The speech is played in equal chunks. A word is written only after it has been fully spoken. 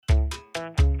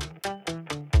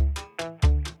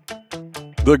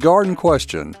The Garden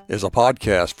Question is a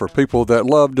podcast for people that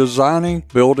love designing,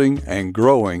 building, and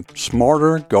growing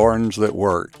smarter gardens that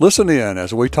work. Listen in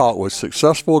as we talk with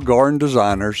successful garden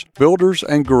designers, builders,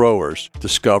 and growers,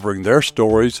 discovering their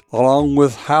stories along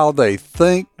with how they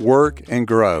think, work, and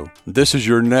grow. This is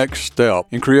your next step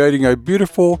in creating a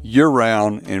beautiful,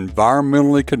 year-round,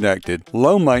 environmentally connected,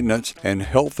 low-maintenance, and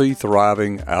healthy,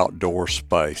 thriving outdoor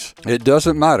space. It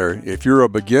doesn't matter if you're a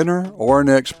beginner or an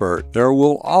expert, there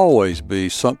will always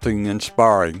be something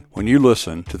inspiring when you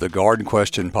listen to the Garden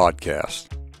Question podcast.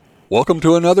 Welcome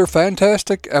to another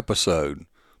fantastic episode,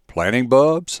 Planting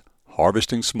Bulbs,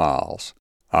 Harvesting Smiles.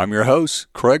 I'm your host,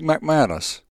 Craig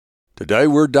McManus. Today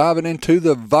we're diving into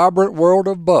the vibrant world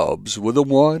of bulbs with the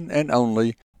one and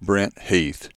only Brent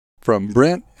Heath from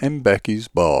Brent and Becky's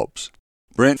Bulbs.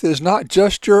 Brent is not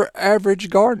just your average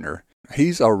gardener.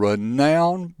 He's a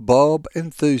renowned bulb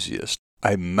enthusiast,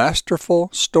 a masterful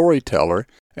storyteller,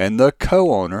 and the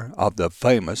co-owner of the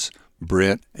famous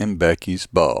Brent and Becky's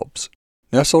Bulbs.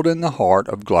 Nestled in the heart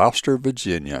of Gloucester,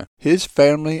 Virginia, his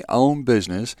family-owned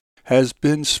business has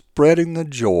been spreading the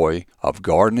joy of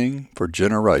gardening for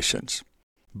generations.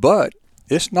 But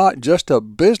it's not just a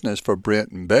business for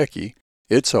Brent and Becky,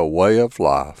 it's a way of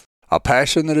life, a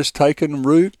passion that has taken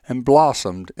root and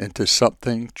blossomed into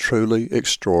something truly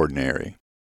extraordinary.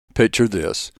 Picture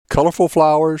this: colorful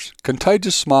flowers,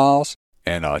 contagious smiles,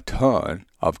 and a ton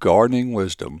of gardening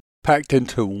wisdom packed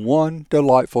into one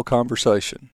delightful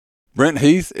conversation. Brent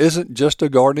Heath isn't just a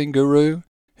gardening guru,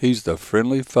 he's the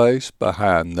friendly face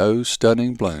behind those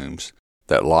stunning blooms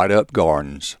that light up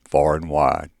gardens far and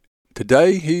wide.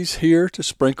 Today he's here to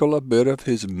sprinkle a bit of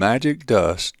his magic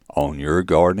dust on your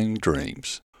gardening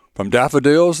dreams. From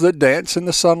daffodils that dance in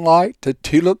the sunlight to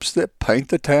tulips that paint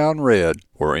the town red,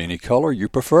 or any color you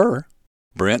prefer,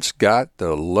 Brent's got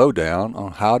the lowdown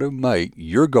on how to make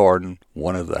your garden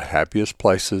one of the happiest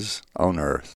places on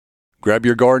earth. Grab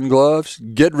your garden gloves,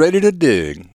 get ready to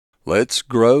dig. Let's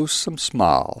grow some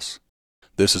smiles.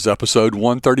 This is episode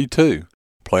 132,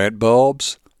 Plant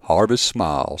Bulbs, Harvest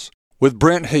Smiles, with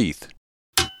Brent Heath.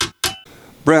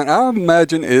 Brent, I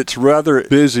imagine it's rather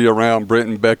busy around Brent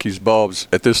and Becky's Bulbs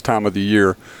at this time of the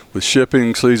year with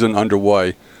shipping season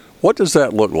underway. What does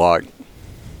that look like?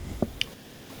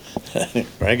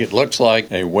 Greg, it looks like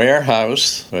a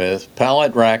warehouse with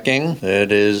pallet racking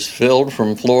that is filled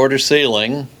from floor to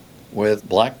ceiling with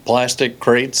black plastic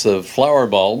crates of flower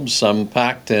bulbs, some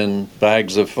packed in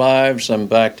bags of 5, some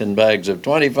packed in bags of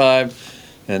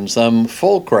 25, and some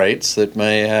full crates that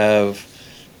may have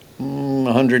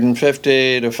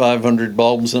 150 to 500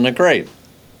 bulbs in a crate.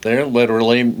 There are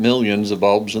literally millions of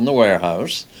bulbs in the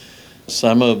warehouse.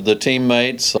 Some of the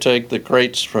teammates take the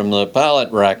crates from the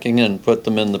pallet racking and put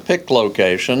them in the pick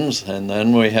locations, and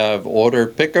then we have order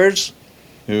pickers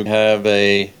who have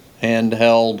a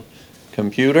handheld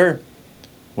computer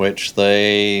which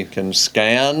they can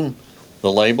scan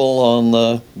the label on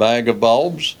the bag of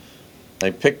bulbs.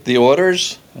 They pick the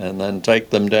orders and then take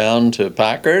them down to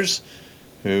packers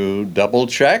who double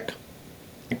check.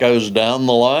 It goes down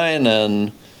the line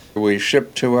and we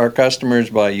ship to our customers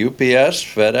by UPS,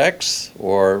 FedEx,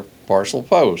 or parcel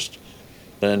post.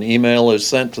 An email is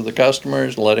sent to the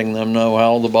customers letting them know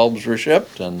how the bulbs were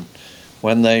shipped and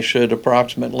when they should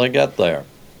approximately get there.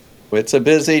 It's a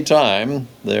busy time.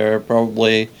 There are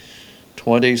probably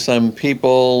 20-some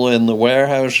people in the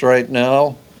warehouse right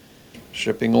now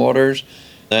shipping orders.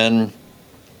 Then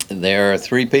there are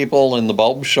 3 people in the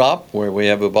bulb shop where we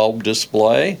have a bulb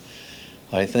display.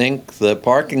 I think the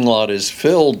parking lot is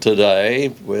filled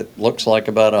today with looks like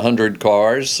about 100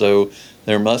 cars, so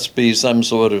there must be some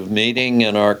sort of meeting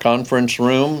in our conference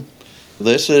room.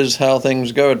 This is how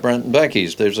things go at Brent and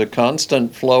Becky's. There's a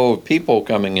constant flow of people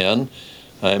coming in.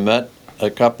 I met a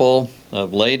couple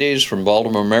of ladies from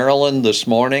Baltimore, Maryland this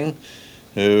morning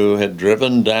who had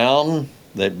driven down.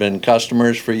 They'd been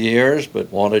customers for years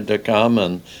but wanted to come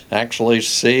and actually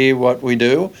see what we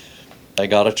do. I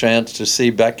got a chance to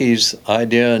see Becky's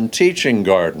Idea and Teaching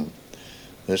Garden.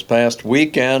 This past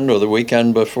weekend or the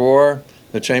weekend before,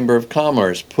 the Chamber of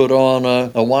Commerce put on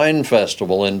a wine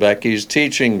festival in Becky's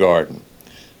Teaching Garden.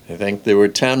 I think there were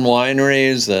 10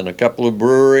 wineries and a couple of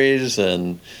breweries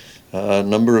and a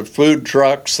number of food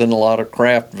trucks and a lot of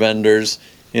craft vendors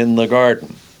in the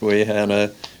garden. We had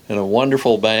a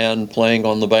wonderful band playing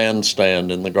on the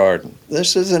bandstand in the garden.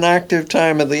 This is an active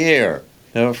time of the year.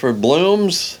 Now, for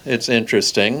blooms, it's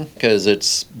interesting because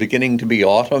it's beginning to be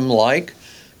autumn-like,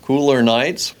 cooler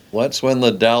nights. That's when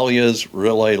the dahlias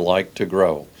really like to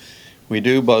grow. We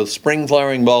do both spring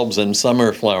flowering bulbs and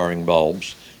summer flowering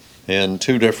bulbs in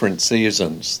 2 different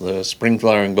seasons. The spring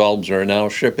flowering bulbs are now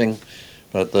shipping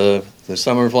But the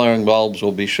summer flowering bulbs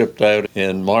will be shipped out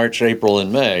in March, April,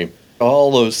 and May.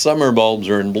 All those summer bulbs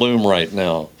are in bloom right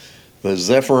now. The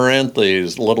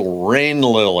zephyranthes, little rain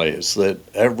lilies, that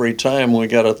every time we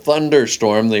get a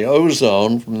thunderstorm, the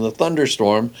ozone from the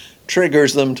thunderstorm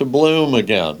triggers them to bloom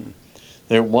again.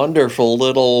 They're wonderful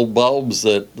little bulbs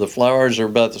that the flowers are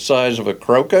about the size of a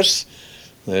crocus.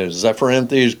 There's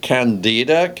Zephyranthes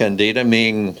candida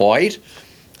meaning white.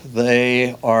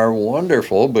 They are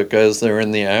wonderful because they're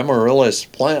in the amaryllis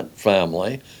plant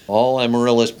family. All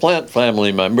amaryllis plant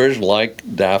family members, like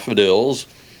daffodils,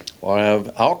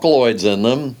 have alkaloids in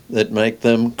them that make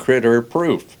them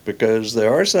critter-proof, because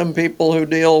there are some people who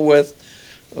deal with,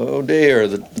 oh dear,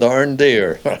 the darn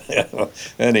deer,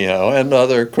 anyhow, and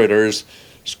other critters,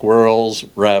 squirrels,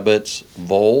 rabbits,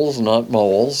 voles, not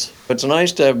moles. It's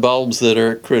nice to have bulbs that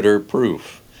are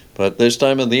critter-proof. But this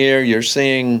time of the year, you're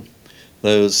seeing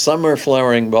those summer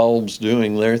flowering bulbs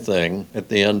doing their thing at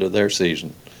the end of their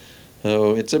season.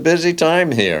 So it's a busy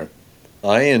time here.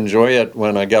 I enjoy it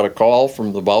when I get a call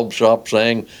from the bulb shop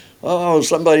saying, "Oh,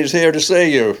 somebody's here to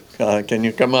see you. Can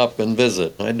you come up and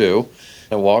visit?" I do.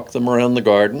 I walk them around the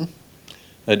garden.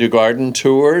 I do garden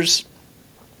tours.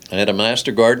 I had a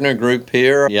master gardener group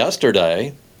here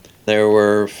yesterday. There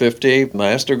were 50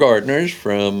 master gardeners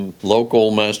from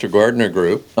local master gardener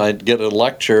group. I'd get a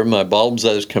lecture, my Bulbs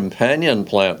as Companion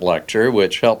Plant lecture,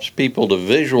 which helps people to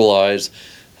visualize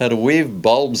how to weave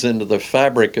bulbs into the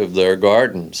fabric of their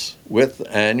gardens with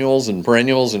annuals and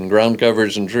perennials and ground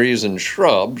covers and trees and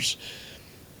shrubs.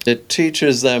 It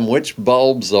teaches them which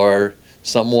bulbs are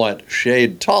somewhat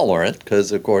shade tolerant,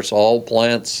 because of course all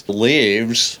plants'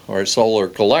 leaves are solar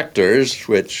collectors,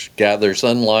 which gather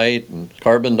sunlight and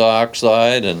carbon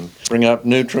dioxide and bring up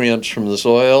nutrients from the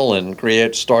soil and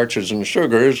create starches and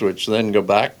sugars, which then go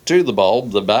back to the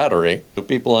bulb, the battery. So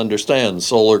people understand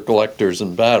solar collectors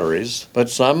and batteries. But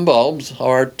some bulbs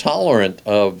are tolerant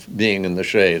of being in the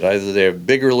shade. Either they have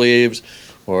bigger leaves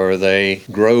or they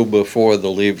grow before the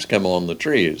leaves come on the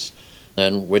trees.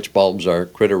 And which bulbs are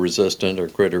critter resistant or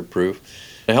critter proof,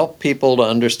 to help people to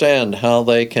understand how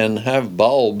they can have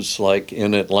bulbs. Like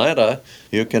in Atlanta,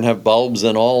 you can have bulbs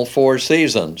in all 4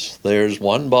 seasons. There's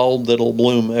one bulb that'll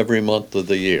bloom every month of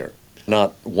the year.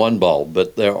 Not one bulb,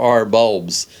 but there are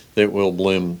bulbs that will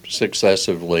bloom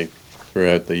successively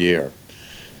throughout the year.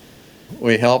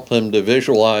 We help them to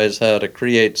visualize how to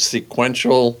create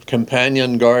sequential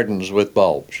companion gardens with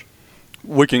bulbs.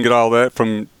 We can get all that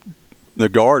from the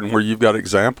garden where you've got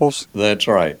examples? That's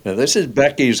right. Now, this is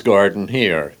Becky's garden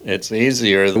here. It's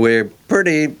easier. We're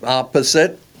pretty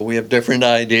opposite. We have different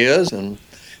ideas, and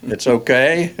it's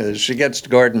okay. She gets to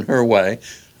garden her way.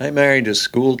 I married a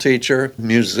school teacher,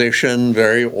 musician,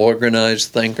 very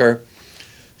organized thinker.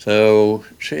 So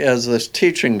she has this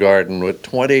teaching garden with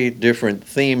 20 different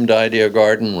themed idea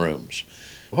garden rooms,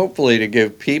 hopefully to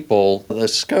give people the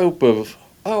scope of,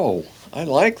 oh, I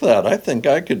like that. I think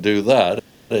I could do that.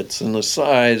 It's in the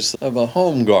size of a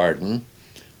home garden,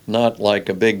 not like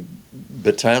a big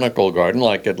botanical garden,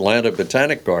 like Atlanta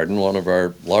Botanic Garden, one of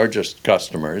our largest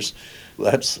customers.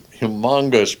 That's a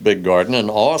humongous big garden and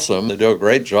awesome. They do a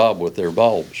great job with their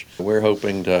bulbs. We're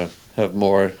hoping to have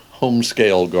more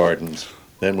home-scale gardens.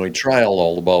 Then we trial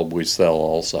all the bulb we sell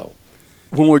also.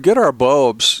 When we get our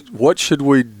bulbs, what should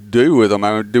we do with them?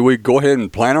 I mean, do we go ahead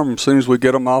and plant them as soon as we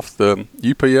get them off the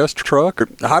UPS truck? Or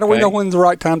how do we know when's the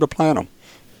right time to plant them?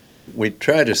 We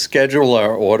try to schedule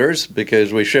our orders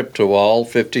because we ship to all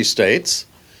 50 states.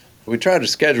 We try to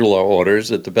schedule our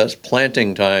orders at the best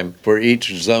planting time for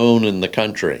each zone in the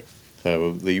country.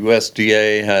 So the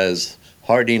USDA has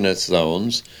hardiness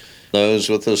zones. Those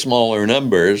with the smaller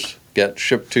numbers get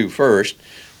shipped to first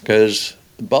because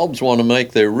the bulbs want to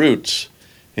make their roots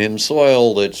in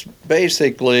soil that's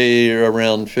basically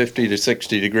around 50 to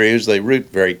 60 degrees. They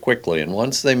root very quickly, and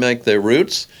once they make their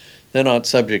roots, they're not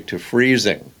subject to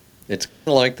freezing. It's kind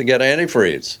of like to get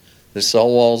antifreeze. The cell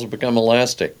walls become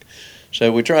elastic.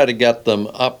 So we try to get them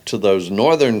up to those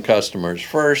northern customers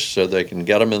first so they can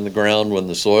get them in the ground when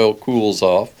the soil cools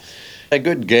off. A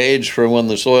good gauge for when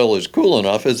the soil is cool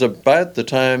enough is about the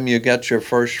time you get your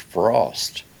first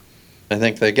frost. I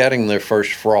think they're getting their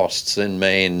first frosts in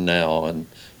Maine now, and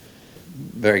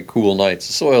very cool nights.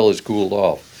 The soil is cooled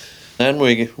off. Then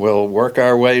we will work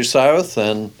our way south,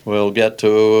 and we'll get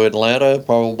to Atlanta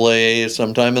probably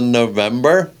sometime in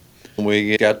November.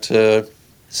 We get to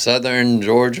southern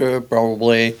Georgia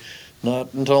probably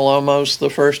not until almost the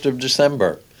 1st of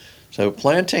December. So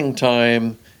planting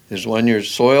time is when your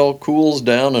soil cools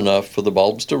down enough for the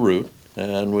bulbs to root,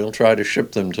 and we'll try to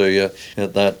ship them to you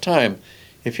at that time.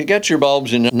 If you get your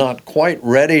bulbs and you're not quite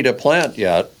ready to plant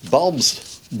yet,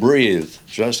 bulbs breathe,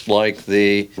 just like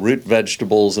the root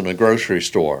vegetables in a grocery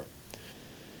store.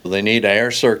 They need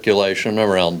air circulation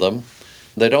around them.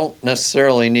 They don't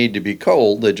necessarily need to be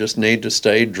cold, they just need to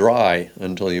stay dry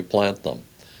until you plant them.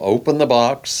 Open the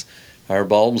box. Our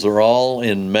bulbs are all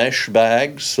in mesh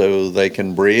bags so they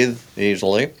can breathe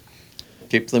easily.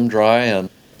 Keep them dry and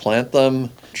plant them.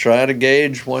 Try to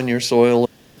gauge when your soil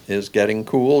is getting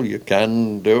cool. You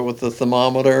can do it with the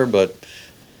thermometer, but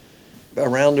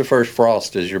around the first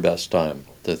frost is your best time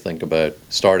to think about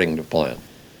starting to plant.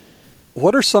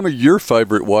 What are some of your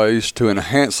favorite ways to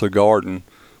enhance a garden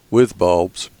with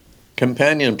bulbs?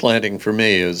 Companion planting for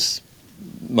me is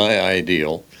my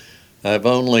ideal. I've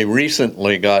only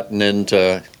recently gotten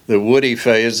into the woody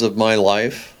phase of my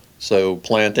life, so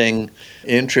planting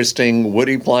interesting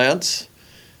woody plants.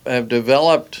 I've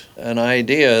developed an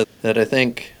idea that I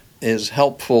think is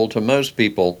helpful to most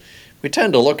people. We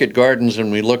tend to look at gardens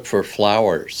and we look for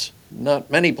flowers. Not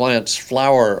many plants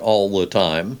flower all the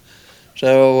time,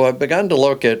 so I've begun to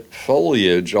look at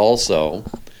foliage also.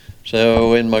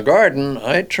 So in my garden,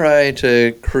 I try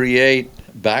to create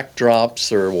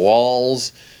backdrops or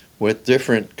walls with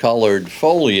different colored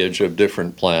foliage of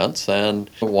different plants. And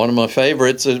one of my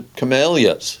favorites is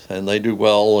camellias, and they do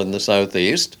well in the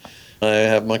southeast. I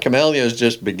have my camellias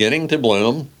just beginning to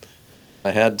bloom.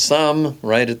 I had some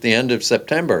right at the end of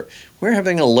September. We're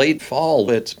having a late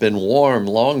fall. It's been warm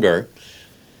longer.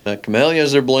 The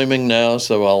camellias are blooming now,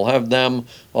 so I'll have them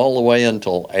all the way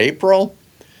until April.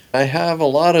 I have a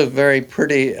lot of very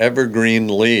pretty evergreen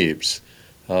leaves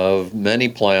of many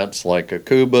plants like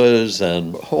acubas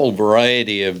and a whole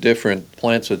variety of different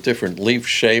plants with different leaf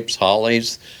shapes,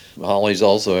 hollies. Hollies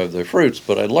also have their fruits,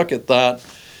 but I look at that.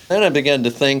 Then I began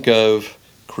to think of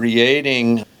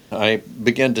creating, I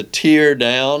began to tear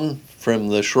down from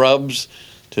the shrubs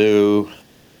to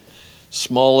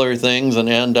smaller things and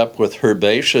end up with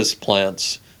herbaceous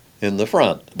plants in the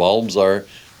front. Bulbs are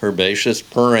herbaceous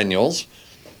perennials.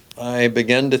 I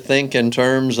began to think in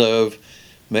terms of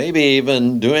maybe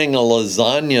even doing a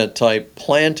lasagna-type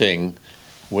planting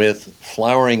with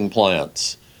flowering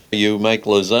plants. You make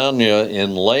lasagna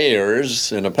in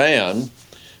layers in a pan.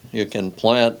 You can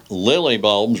plant lily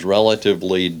bulbs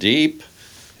relatively deep,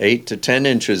 8 to 10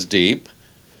 inches deep,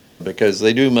 because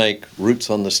they do make roots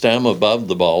on the stem above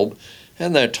the bulb,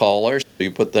 and they're taller. So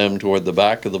you put them toward the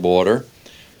back of the border.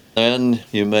 Then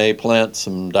you may plant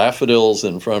some daffodils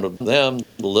in front of them.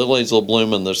 The lilies will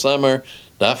bloom in the summer,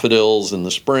 daffodils in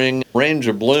the spring. Range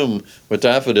of bloom with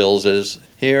daffodils is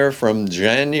here from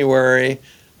January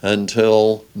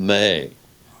until May.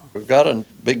 We've got a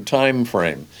big time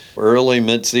frame, early,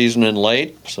 mid-season, and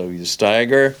late, so you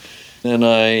stagger. Then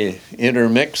I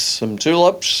intermix some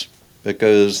tulips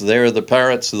because they're the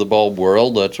parrots of the bulb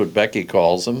world. That's what Becky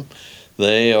calls them.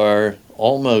 They are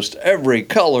almost every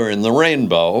color in the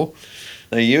rainbow.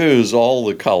 They use all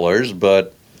the colors,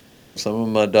 but some of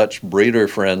my Dutch breeder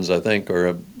friends, I think, are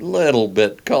a little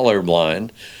bit colorblind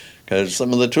because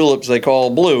some of the tulips they call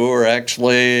blue are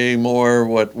actually more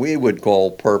what we would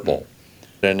call purple.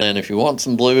 And then if you want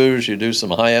some blues, you do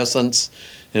some hyacinths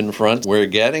in front. We're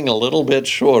getting a little bit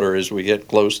shorter as we get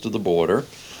close to the border,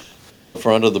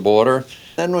 front of the border.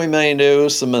 Then we may do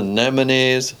some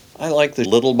anemones. I like the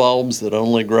little bulbs that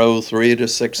only grow 3 to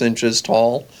 6 inches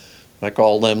tall. I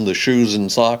call them the shoes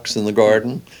and socks in the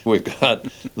garden. We've got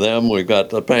them, we've got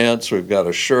the pants, we've got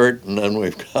a shirt, and then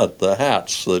we've got the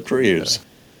hats, the trees.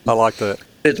 I like that.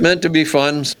 It's meant to be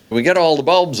fun. We get all the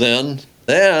bulbs in,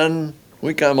 then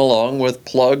we come along with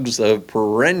plugs of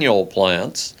perennial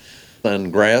plants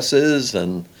and grasses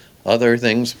and other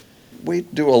things. We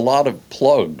do a lot of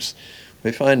plugs.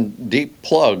 We find deep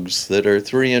plugs that are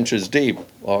 3 inches deep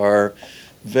are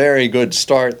very good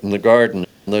start in the garden.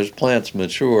 Those plants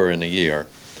mature in a year.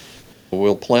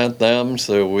 We'll plant them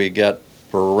so we get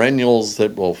perennials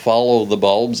that will follow the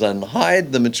bulbs and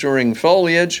hide the maturing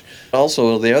foliage.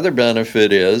 Also, the other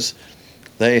benefit is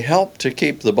they help to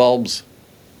keep the bulbs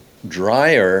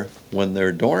drier when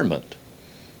they're dormant.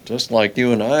 Just like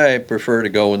you and I prefer to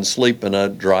go and sleep in a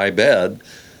dry bed,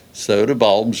 so do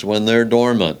bulbs when they're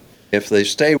dormant. If they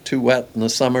stay too wet in the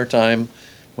summertime,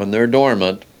 when they're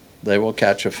dormant, they will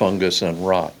catch a fungus and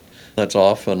rot. That's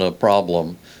often a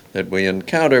problem that we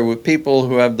encounter with people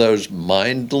who have those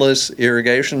mindless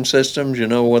irrigation systems. You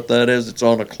know what that is? It's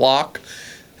on a clock,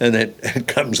 and it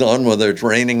comes on whether it's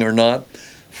raining or not.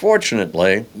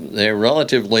 Fortunately, they're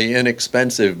relatively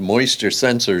inexpensive moisture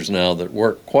sensors now that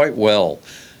work quite well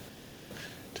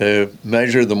to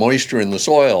measure the moisture in the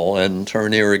soil and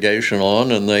turn irrigation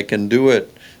on, and they can do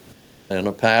it in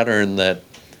a pattern that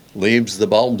leaves the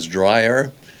bulbs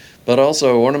drier. But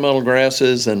also ornamental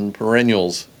grasses and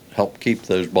perennials help keep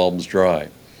those bulbs dry.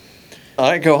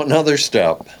 I go another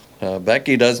step.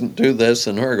 Becky doesn't do this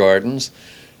in her gardens.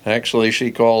 Actually,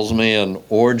 she calls me an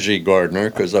orgy gardener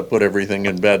because I put everything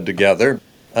in bed together.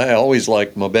 I always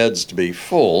like my beds to be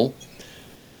full.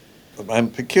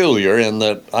 I'm peculiar in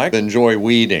that I enjoy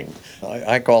weeding.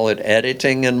 I call it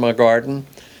editing in my garden.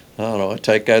 I don't know, I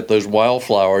take out those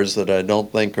wildflowers that I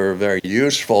don't think are very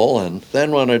useful, and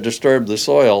then when I disturb the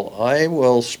soil, I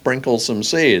will sprinkle some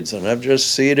seeds. And I've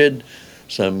just seeded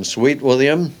some Sweet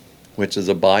William, which is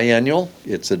a biennial.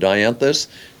 It's a dianthus,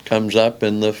 comes up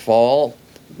in the fall,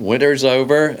 winter's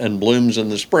over, and blooms in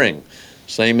the spring.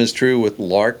 Same is true with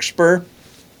larkspur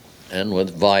and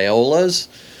with violas.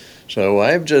 So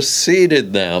I've just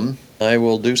seeded them. I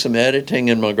will do some editing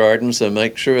in my gardens to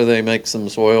make sure they make some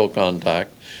soil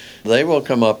contact. They will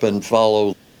come up and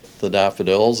follow the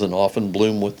daffodils and often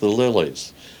bloom with the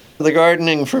lilies. The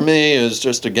gardening for me is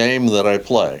just a game that I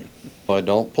play. I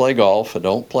don't play golf, I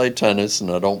don't play tennis, and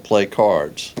I don't play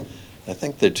cards. I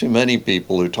think there are too many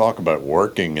people who talk about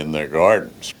working in their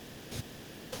gardens.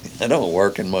 I don't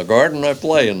work in my garden, I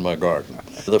play in my garden.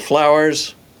 The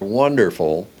flowers are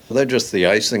wonderful. They're just the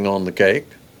icing on the cake.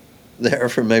 They're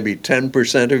for maybe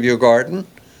 10% of your garden.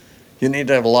 You need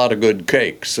to have a lot of good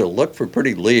cake, so look for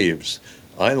pretty leaves.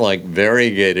 I like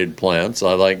variegated plants.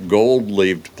 I like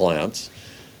gold-leaved plants.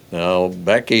 Now,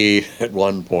 Becky, at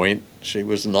one point, she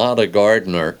was not a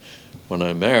gardener when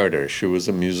I married her. She was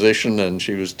a musician, and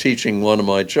she was teaching one of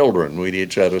my children. We'd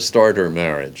each had a starter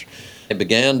marriage. I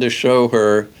began to show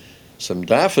her some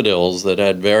daffodils that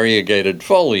had variegated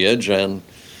foliage, and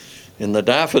in the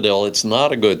daffodil, it's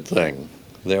not a good thing.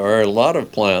 There are a lot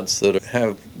of plants that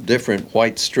have different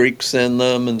white streaks in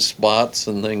them and spots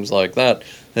and things like that,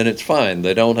 and it's fine.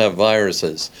 They don't have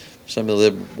viruses. Some of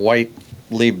the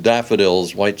white-leaved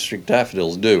daffodils, white-streaked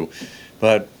daffodils do.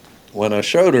 But when I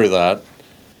showed her that,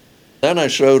 then I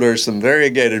showed her some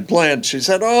variegated plants. She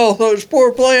said, "Oh, those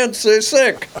poor plants, they're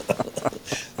sick."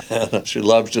 She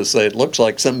loves to say, "It looks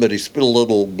like somebody spilled a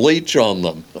little bleach on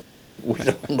them." We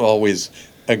don't always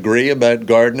agree about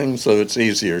gardening, so it's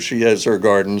easier. She has her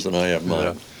gardens and I have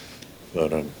mine. Yeah.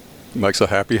 But makes a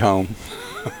happy home.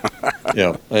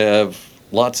 yeah, I have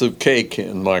lots of cake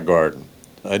in my garden.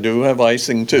 I do have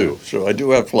icing too, so I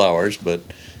do have flowers, but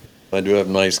I do have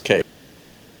nice cake.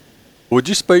 Would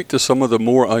you speak to some of the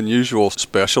more unusual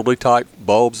specialty type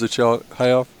bulbs that y'all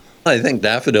have? I think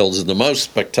daffodils are the most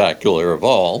spectacular of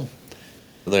all.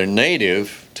 They're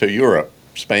native to Europe,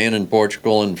 Spain and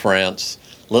Portugal and France,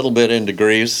 a little bit into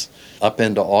Greece, up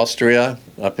into Austria,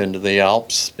 up into the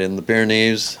Alps, in the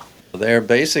Pyrenees. They're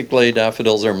basically,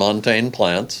 daffodils are montane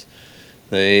plants.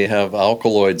 They have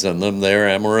alkaloids in them. They're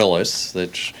amaryllis,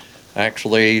 which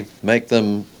actually make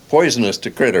them poisonous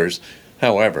to critters.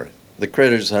 However, the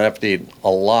critters have to eat a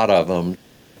lot of them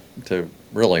to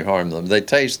really harm them. They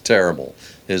taste terrible,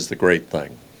 is the great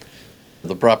thing.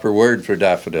 The proper word for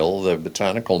daffodil, the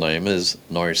botanical name, is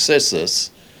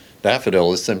narcissus.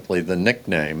 Daffodil is simply the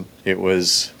nickname. It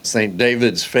was St.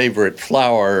 David's favorite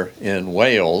flower in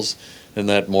Wales, and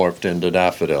that morphed into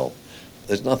daffodil.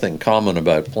 There's nothing common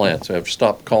about plants. I've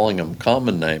stopped calling them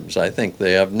common names. I think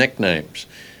they have nicknames.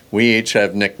 We each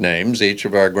have nicknames. Each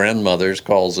of our grandmothers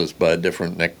calls us by a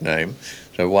different nickname.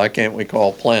 So why can't we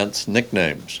call plants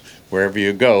nicknames? Wherever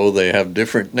you go, they have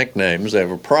different nicknames. They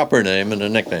have a proper name and a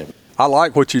nickname. I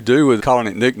like what you do with calling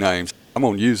it nicknames. I'm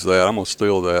going to use that. I'm going to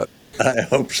steal that. I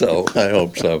hope so. I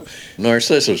hope so.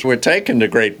 Narcissus were taken to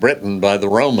Great Britain by the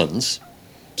Romans.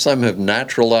 Some have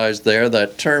naturalized there.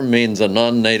 That term means a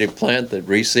non-native plant that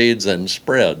reseeds and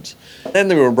spreads. Then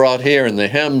they were brought here in the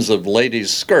hems of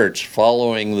ladies' skirts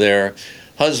following their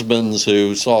husbands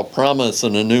who saw promise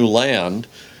in a new land.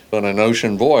 On an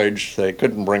ocean voyage, they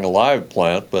couldn't bring a live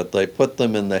plant, but they put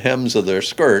them in the hems of their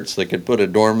skirts. They could put a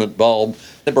dormant bulb.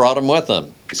 They brought them with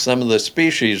them. Some of the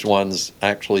species ones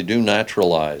actually do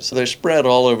naturalize. They're spread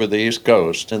all over the East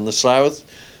Coast. In the South,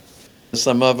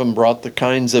 some of them brought the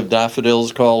kinds of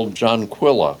daffodils called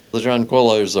jonquilla. The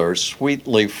jonquillas are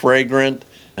sweetly fragrant,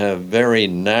 have very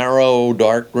narrow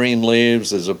dark green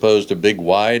leaves as opposed to big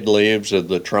wide leaves of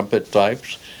the trumpet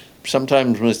types.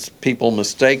 Sometimes people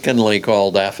mistakenly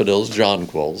call daffodils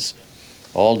jonquils.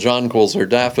 All jonquils are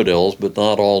daffodils, but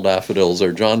not all daffodils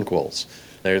are jonquils.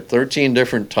 There are 13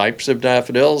 different types of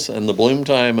daffodils, and the bloom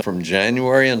time from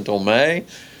January until May.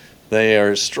 They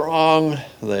are strong,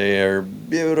 they are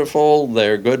beautiful,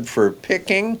 they're good for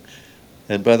picking.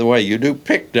 And by the way, you do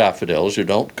pick daffodils, you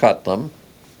don't cut them.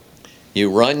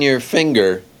 You run your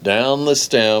finger down the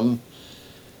stem,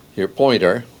 your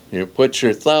pointer, you put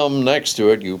your thumb next to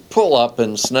it, you pull up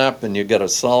and snap, and you get a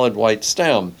solid white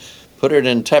stem. Put it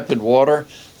in tepid water,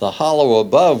 the hollow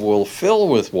above will fill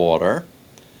with water,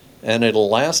 and it'll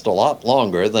last a lot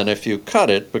longer than if you cut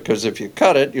it, because if you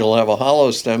cut it, you'll have a hollow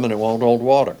stem and it won't hold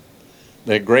water.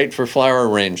 They're great for flower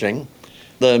arranging.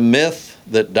 The myth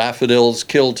that daffodils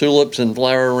kill tulips in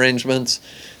flower arrangements,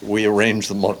 we arrange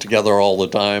them all together all the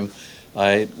time.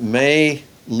 I may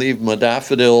leave my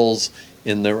daffodils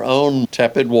in their own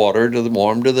tepid water,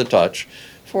 warm to the touch,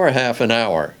 for a half an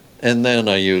hour, and then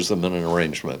I use them in an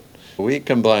arrangement. We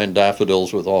combine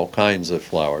daffodils with all kinds of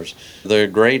flowers. They're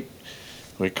great.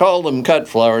 We call them cut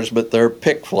flowers, but they're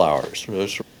pick flowers.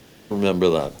 Just remember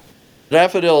that.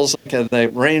 Daffodils have a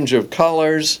range of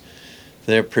colors.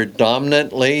 They're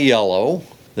predominantly yellow.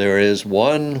 There is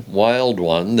one wild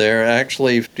one. There are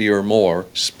actually 50 or more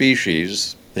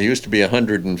species. There used to be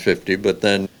 150, but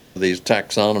then these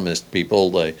taxonomist people,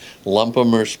 they lump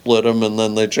them or split them, and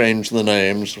then they change the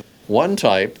names. One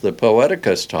type, the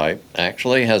Poeticus type,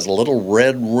 actually has a little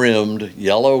red-rimmed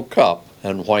yellow cup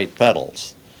and white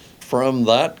petals. From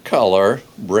that color,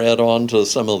 bred onto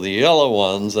some of the yellow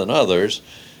ones and others,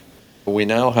 we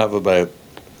now have about,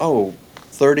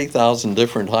 30,000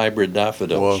 different hybrid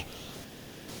daffodils.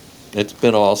 Whoa. It's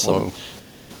been awesome. Whoa.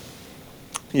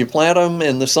 You plant them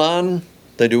in the sun.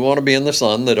 They do want to be in the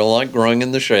sun. They don't like growing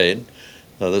in the shade.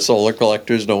 The solar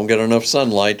collectors don't get enough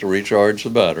sunlight to recharge the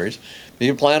batteries. If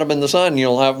you plant them in the sun,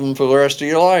 you'll have them for the rest of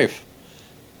your life.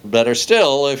 Better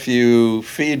still if you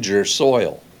feed your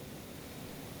soil.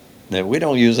 Now, we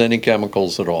don't use any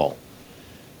chemicals at all.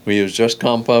 We use just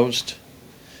compost.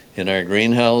 In our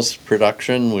greenhouse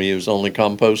production, we use only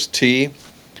compost tea.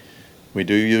 We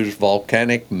do use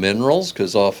volcanic minerals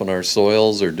because often our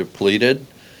soils are depleted.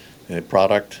 A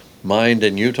product mined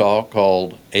in Utah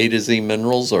called A to Z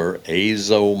minerals, or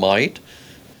azomite.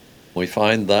 We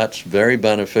find that's very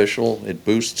beneficial. It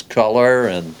boosts color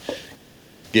and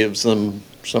gives them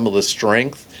some of the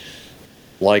strength.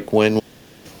 Like when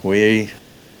we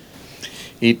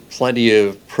eat plenty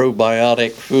of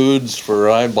probiotic foods for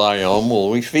our biome, well,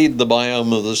 we feed the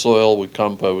biome of the soil with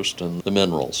compost and the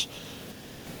minerals.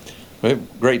 We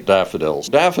have great daffodils.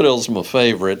 Daffodils are my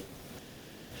favorite.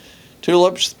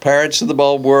 Tulips, parrots of the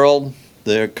bulb world,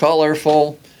 they're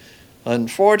colorful.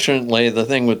 Unfortunately, the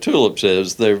thing with tulips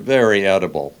is they're very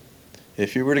edible.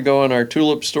 If you were to go in our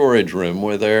tulip storage room,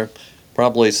 where there are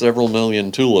probably several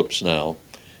million tulips now,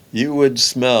 you would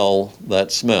smell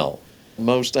that smell.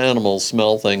 Most animals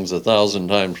smell things 1,000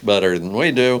 times better than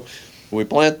we do. We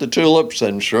plant the tulips,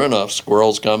 and sure enough,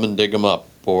 squirrels come and dig them up,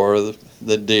 or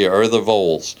the deer, or the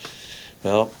voles.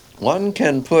 Well, one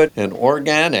can put an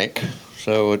organic,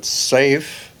 so it's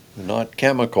safe, not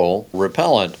chemical,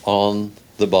 repellent on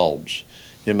the bulbs.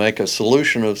 You make a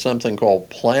solution of something called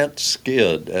plant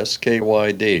skyd,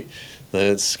 S-K-Y-D.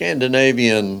 The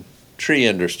Scandinavian tree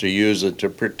industry use it to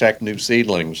protect new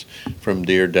seedlings from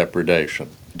deer depredation.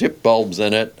 Dip bulbs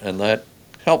in it, and that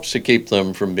helps to keep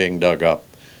them from being dug up.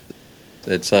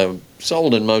 It's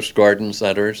sold in most garden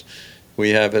centers.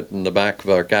 We have it in the back of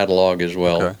our catalog as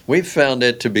well. Okay. We've found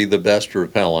it to be the best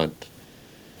repellent.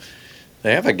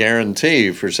 They have a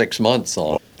guarantee for 6 months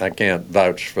on it. I can't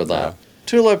vouch for that. Yeah.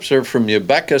 Tulips are from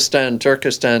Uzbekistan,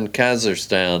 Turkestan,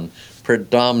 Kazakhstan,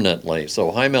 predominantly,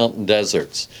 so high mountain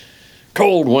deserts.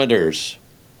 Cold winters.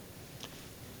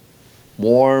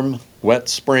 Warm, wet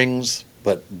springs,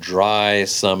 but dry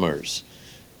summers.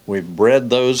 We've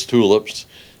bred those tulips,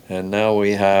 and now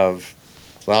we have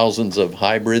thousands of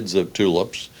hybrids of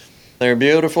tulips. They're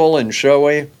beautiful and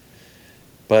showy,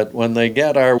 but when they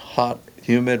get our hot,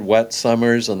 humid, wet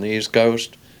summers on the East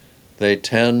Coast, they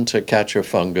tend to catch a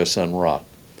fungus and rot.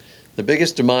 The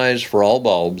biggest demise for all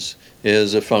bulbs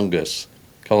is a fungus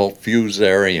called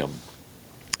fusarium.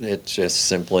 It just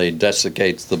simply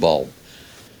desiccates the bulb.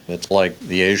 It's like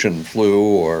the Asian flu,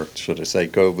 or should I say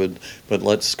COVID, but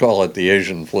let's call it the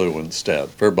Asian flu instead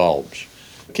for bulbs.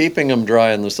 Keeping them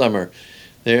dry in the summer.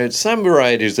 Some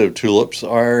varieties of tulips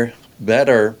are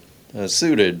better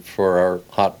suited for our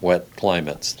hot, wet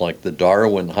climates, like the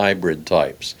Darwin hybrid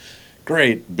types.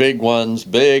 Great big ones,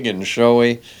 big and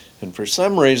showy, and for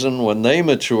some reason when they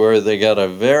mature they got a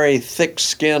very thick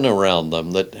skin around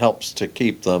them that helps to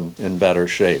keep them in better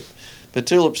shape. But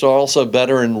tulips are also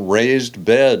better in raised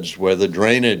beds where the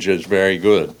drainage is very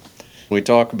good. We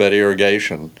talk about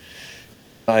irrigation.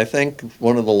 I think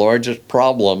one of the largest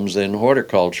problems in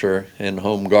horticulture and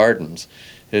home gardens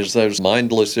is those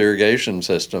mindless irrigation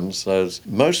systems.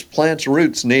 Most plants'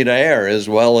 roots need air as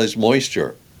well as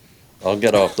moisture. I'll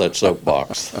get off that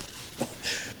soapbox.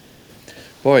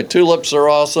 Boy, tulips are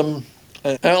awesome.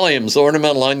 Alliums,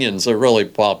 ornamental onions, are really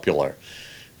popular.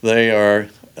 They are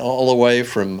all the way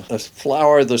from a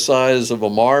flower the size of a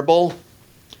marble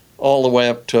all the way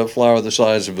up to a flower the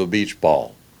size of a beach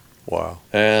ball. Wow.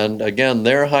 And again,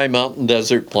 they're high mountain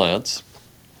desert plants.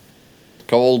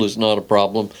 Cold is not a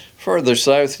problem. Further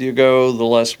south you go, the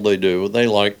less they do. They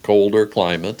like colder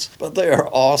climates, but they are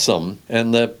awesome,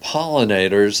 and the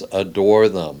pollinators adore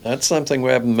them. That's something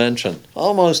we haven't mentioned.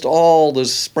 Almost all the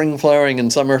spring flowering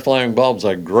and summer flowering bulbs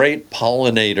are great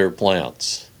pollinator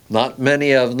plants. Not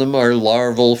many of them are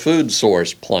larval food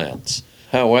source plants.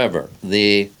 However,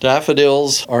 the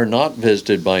daffodils are not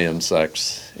visited by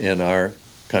insects in our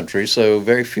country, so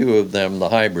very few of them, the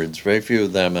hybrids, very few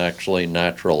of them actually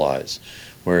naturalize,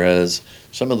 whereas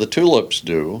some of the tulips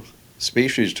do,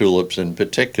 species tulips in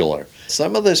particular.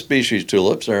 Some of the species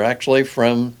tulips are actually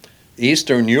from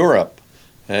Eastern Europe,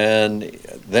 and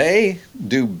they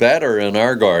do better in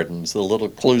our gardens, the little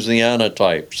Clusiana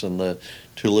types and the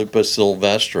Tulipa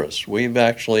sylvestris. We've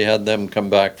actually had them come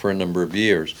back for a number of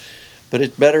years. But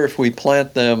it's better if we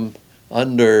plant them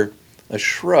under a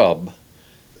shrub.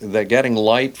 They're getting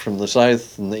light from the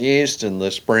south and the east in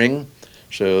the spring,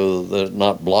 so they're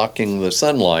not blocking the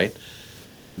sunlight.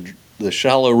 The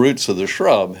shallow roots of the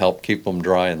shrub help keep them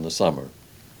dry in the summer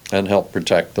and help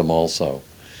protect them also.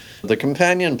 The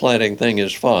companion planting thing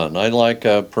is fun. I like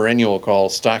a perennial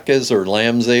called stachys or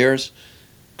lamb's ears.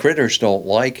 Critters don't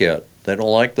like it. They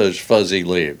don't like those fuzzy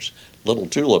leaves. Little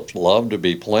tulips love to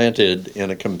be planted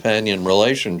in a companion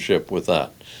relationship with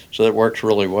that, so it works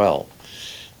really well.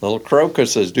 Little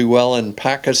crocuses do well in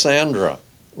pachysandra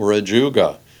or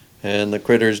ajuga, and the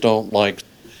critters don't like.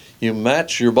 You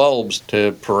match your bulbs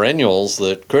to perennials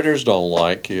that critters don't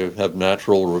like, you have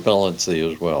natural repellency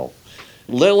as well.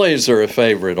 Lilies are a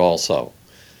favorite also.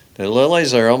 The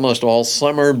lilies are almost all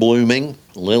summer blooming.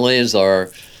 Lilies are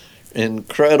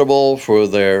incredible for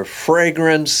their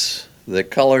fragrance, the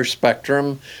color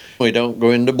spectrum. We don't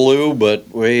go into blue, but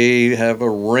we have a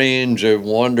range of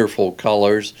wonderful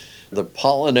colors. The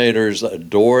pollinators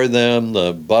adore them,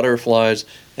 the butterflies,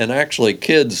 and actually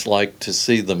kids like to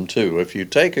see them too. If you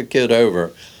take a kid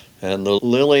over, and the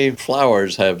lily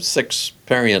flowers have 6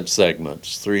 perianth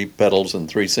segments, 3 petals and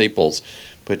 3 sepals,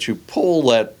 but you pull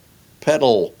that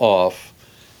petal off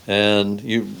and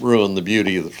you ruin the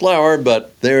beauty of the flower,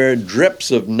 but there are drips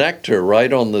of nectar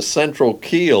right on the central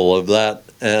keel of that,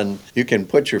 and you can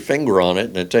put your finger on it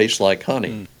and it tastes like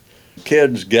honey.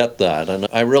 Kids get that, and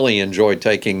I really enjoy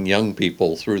taking young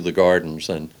people through the gardens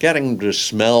and getting them to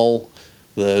smell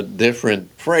the different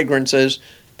fragrances,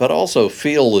 but also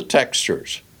feel the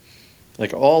textures.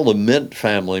 Like all the mint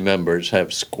family members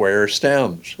have square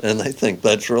stems, and they think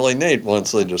that's really neat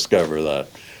once they discover that.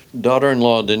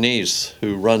 Daughter-in-law Denise,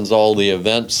 who runs all the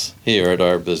events here at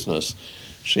our business,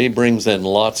 she brings in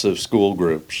lots of school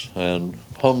groups and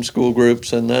homeschool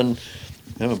groups, and then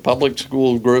public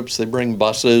school groups. They bring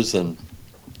buses, and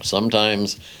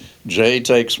sometimes Jay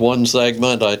takes one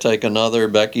segment, I take another,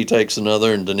 Becky takes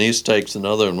another, and Denise takes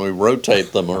another, and we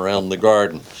rotate them around the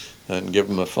garden and give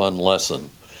them a fun lesson.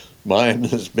 Mine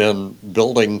has been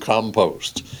building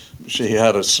compost. She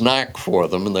had a snack for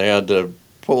them, and they had to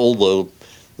pull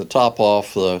the top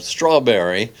off the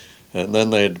strawberry, and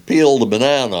then they had to peel the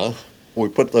banana. We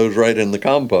put those right in the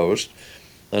compost,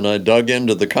 and I dug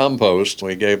into the compost.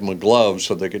 We gave them a glove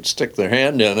so they could stick their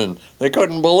hand in, and they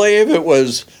couldn't believe it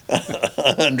was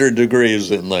 100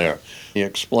 degrees in there. You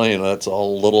explain that's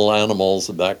all little animals,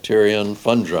 the bacteria and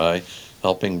fungi,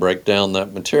 helping break down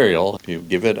that material. If you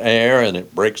give it air and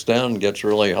it breaks down and gets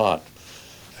really hot.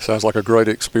 Sounds like a great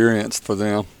experience for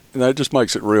them. And that just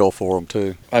makes it real for them,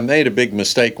 too. I made a big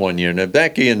mistake one year. Now,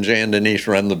 Becky and Jan Denise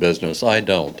run the business. I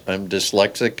don't. I'm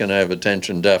dyslexic and I have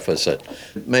attention deficit.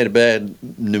 Made a bad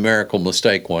numerical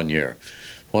mistake one year.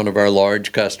 One of our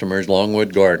large customers,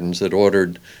 Longwood Gardens, had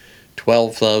ordered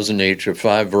 12,000 each of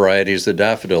 5 varieties of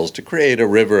daffodils to create a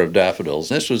river of daffodils.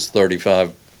 This was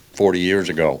 40 years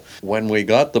ago. When we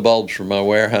got the bulbs from my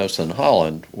warehouse in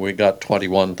Holland, we got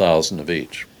 21,000 of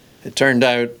each. It turned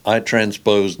out I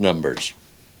transposed numbers.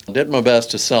 I did my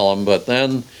best to sell them, but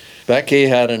then Becky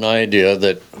had an idea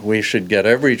that we should get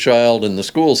every child in the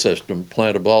school system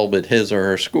plant a bulb at his or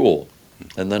her school,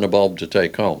 and then a bulb to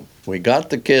take home. We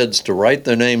got the kids to write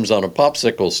their names on a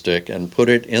popsicle stick and put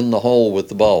it in the hole with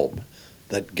the bulb.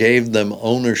 That gave them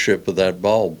ownership of that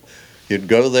bulb. You'd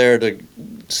go there to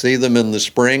see them in the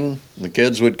spring. The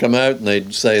kids would come out and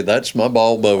they'd say, "That's my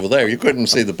bulb over there." You couldn't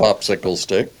see the popsicle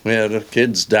stick. We had a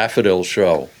kids' daffodil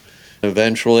show.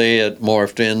 Eventually it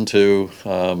morphed into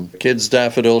kids'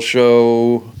 daffodil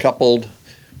show coupled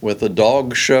with a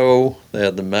dog show. They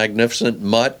had the magnificent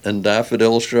mutt and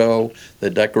daffodil show.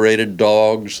 They decorated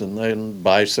dogs and then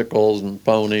bicycles and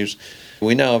ponies.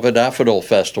 We now have a daffodil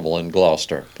festival in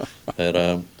Gloucester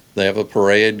that They have a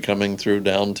parade coming through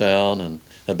downtown and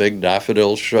a big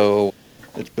daffodil show.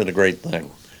 It's been a great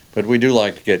thing. But we do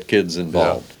like to get kids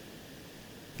involved. Yeah.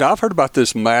 Now, I've heard about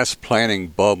this mass planting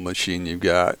bulb machine you've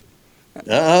got.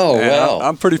 Oh, and well.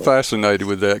 I'm pretty fascinated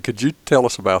with that. Could you tell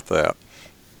us about that?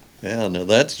 Yeah, no,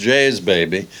 that's Jay's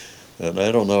baby. And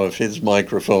I don't know if his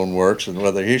microphone works and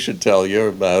whether he should tell you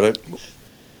about it.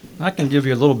 I can give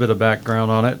you a little bit of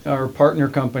background on it. Our partner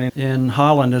company in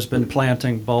Holland has been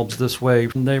planting bulbs this way.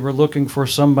 They were looking for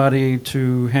somebody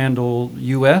to handle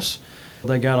U.S.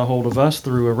 They got a hold of us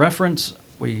through a reference.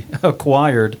 We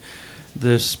acquired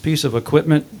this piece of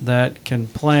equipment that can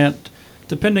plant,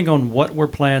 depending on what we're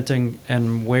planting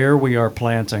and where we are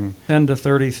planting, 10 to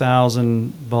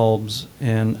 30,000 bulbs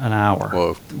in an hour.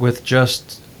 Whoa. With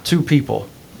just 2 people,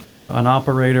 an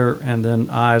operator and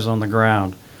then eyes on the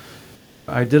ground.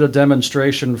 I did a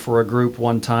demonstration for a group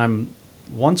one time.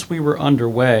 Once we were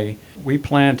underway, we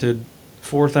planted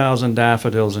 4,000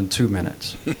 daffodils in 2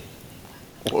 minutes.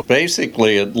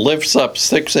 Basically, it lifts up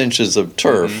 6 inches of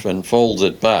turf and folds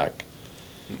it back.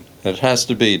 It has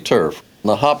to be turf.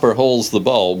 The hopper holds the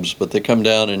bulbs, but they come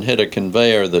down and hit a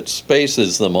conveyor that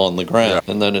spaces them on the ground,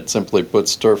 and then it simply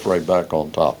puts turf right back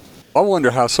on top. I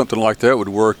wonder how something like that would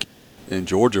work in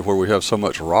Georgia where we have so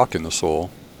much rock in the soil.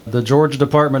 The Georgia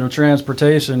Department of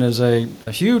Transportation is a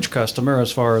huge customer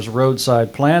as far as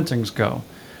roadside plantings go.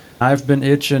 I've been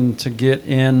itching to get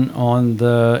in on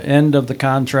the end of the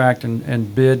contract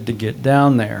and bid to get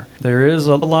down there. There is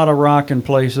a lot of rock in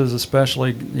places,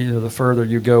 especially the further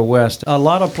you go west. A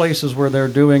lot of places where they're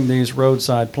doing these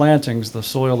roadside plantings, the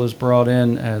soil is brought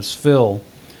in as fill,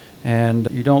 and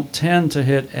you don't tend to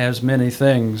hit as many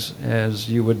things as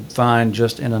you would find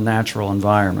just in a natural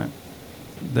environment.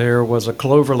 There was a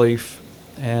cloverleaf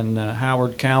in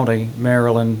Howard County,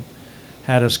 Maryland,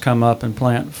 had us come up and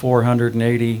plant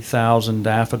 480,000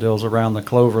 daffodils around the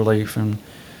cloverleaf, and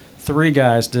 3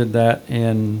 guys did that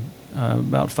in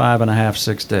about 5.5,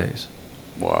 6 days.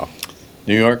 Wow.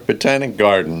 New York Botanic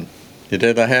Garden, you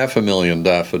did 500,000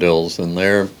 daffodils in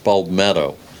their bulb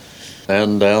meadow.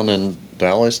 And down in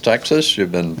Dallas, Texas,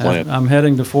 you've been planting. I'm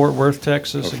heading to Fort Worth,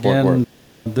 Texas Fort again Worth.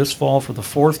 this fall for the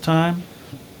 4th time.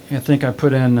 I think I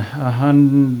put in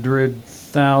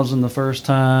 100,000 the first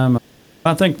time.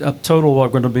 I think a total we're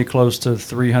going to be close to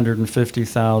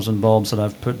 350,000 bulbs that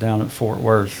I've put down at Fort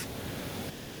Worth,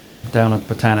 down at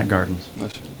Botanic Gardens.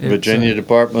 Virginia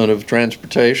Department of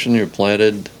Transportation, you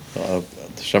planted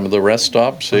some of the rest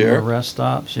stops here. The rest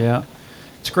stops, yeah.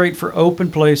 It's great for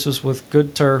open places with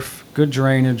good turf, good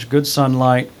drainage, good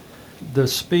sunlight. The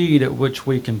speed at which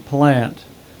we can plant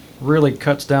really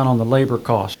cuts down on the labor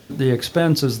cost. The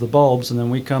expense is the bulbs, and then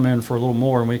we come in for a little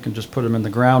more, and we can just put them in the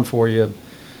ground for you,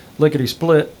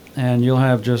 lickety-split, and you'll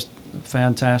have just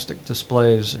fantastic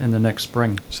displays in the next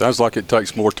spring. Sounds like it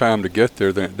takes more time to get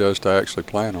there than it does to actually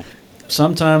plant them.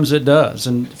 Sometimes it does.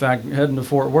 In fact, heading to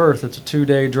Fort Worth, it's a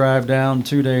 2-day drive down,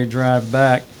 2-day drive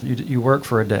back. You work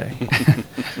for a day.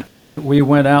 We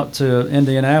went out to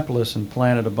Indianapolis and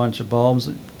planted a bunch of bulbs.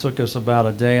 It took us about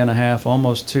a day and a half,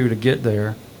 almost 2, to get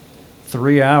there.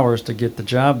 3 hours to get the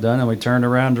job done, and we turned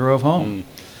around and drove home.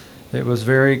 It was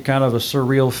very kind of a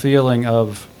surreal feeling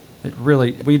of,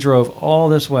 we drove all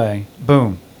this way,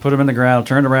 boom, put them in the ground,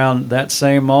 turned around that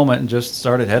same moment and just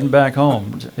started heading back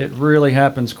home. It really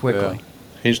happens quickly. Yeah.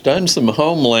 He's done some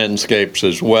home landscapes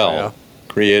as well. Yeah.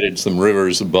 Created some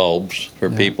rivers of bulbs for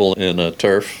people in a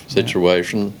turf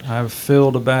situation. I've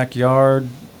filled a backyard.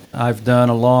 I've done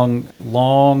along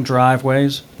long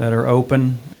driveways that are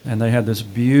open, and they had this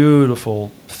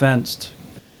beautiful fenced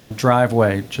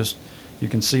driveway. Just you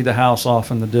can see the house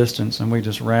off in the distance, and we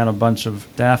just ran a bunch of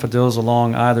daffodils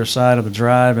along either side of the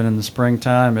drive, and in the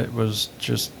springtime it was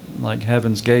just like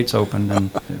heaven's gates opened,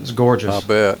 and it was gorgeous. I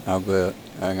bet.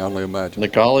 I can only imagine. The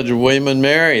College of William and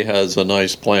Mary has a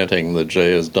nice planting that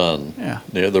Jay has done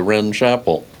near the Wren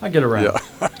Chapel. I get around. Yeah,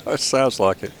 that sounds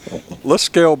like it. Let's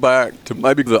scale back to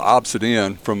maybe the opposite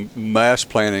end from mass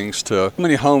plantings to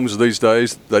many homes these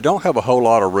days, they don't have a whole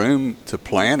lot of room to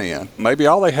plant in. Maybe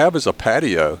all they have is a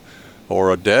patio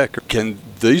or a deck. Can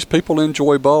these people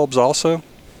enjoy bulbs also?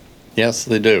 Yes,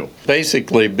 they do.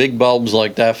 Basically, big bulbs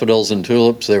like daffodils and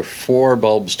tulips, they're 4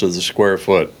 bulbs to the square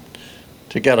foot.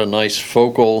 To get a nice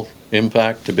focal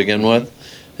impact to begin with,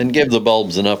 and give the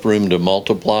bulbs enough room to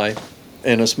multiply.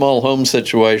 In a small home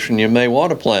situation, you may want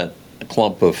to plant a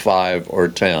clump of 5 or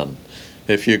 10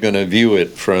 if you're going to view it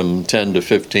from 10 to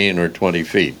 15 or 20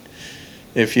 feet.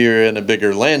 If you're in a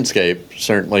bigger landscape,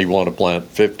 certainly you want to plant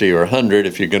 50 or 100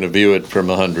 if you're going to view it from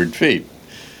 100 feet.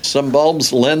 Some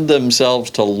bulbs lend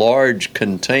themselves to large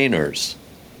containers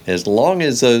as long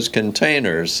as those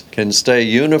containers can stay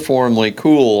uniformly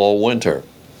cool all winter.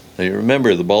 Now you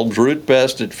remember, the bulbs root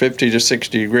best at 50 to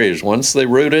 60 degrees. Once they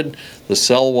rooted, the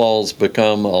cell walls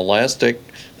become elastic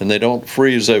and they don't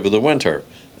freeze over the winter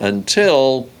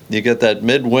until you get that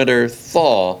midwinter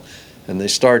thaw and they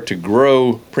start to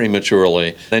grow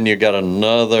prematurely. Then you got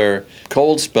another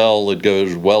cold spell that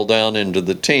goes well down into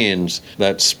the teens.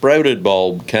 That sprouted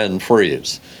bulb can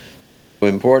freeze.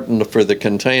 Important for the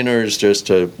containers just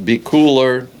to be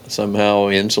cooler, somehow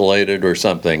insulated or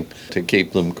something to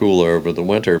keep them cooler over the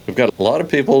winter. We've got a lot of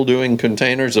people doing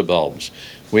containers of bulbs.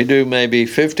 We do maybe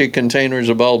 50 containers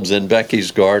of bulbs in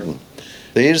Becky's garden.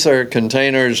 These are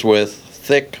containers with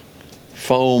thick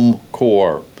foam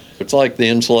core. It's like the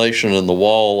insulation in the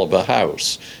wall of a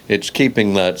house. It's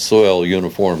keeping that soil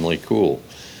uniformly cool.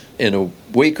 In a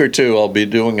week or two, I'll be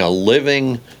doing a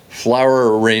living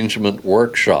flower arrangement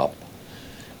workshop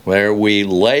where we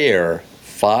layer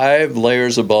 5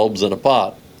 layers of bulbs in a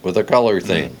pot with a color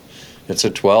theme. It's a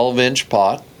 12-inch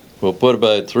pot. We'll put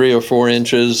about 3 or 4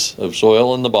 inches of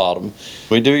soil in the bottom.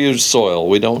 We do use soil.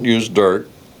 We don't use dirt.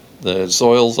 The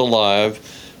soil's alive.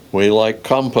 We like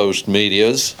compost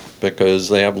medias because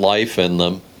they have life in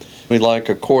them. We like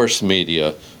a coarse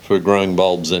media for growing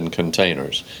bulbs in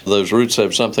containers. Those roots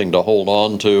have something to hold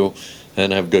on to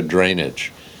and have good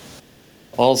drainage.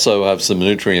 Also have some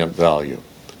nutrient value.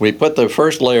 We put the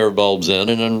first layer of bulbs in,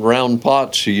 and in round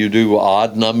pots you do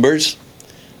odd numbers.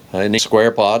 In square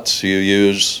pots you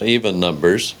use even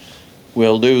numbers.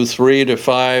 We'll do 3 to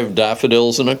 5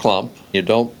 daffodils in a clump. You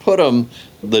don't put them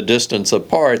the distance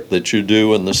apart that you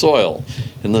do in the soil.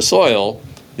 In the soil,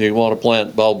 you want to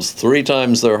plant bulbs 3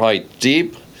 times their height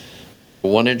deep. A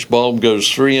 1-inch bulb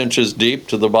goes 3 inches deep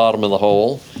to the bottom of the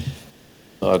hole.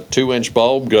 A 2-inch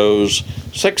bulb goes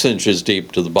 6 inches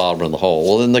deep to the bottom of the hole.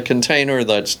 Well, in the container,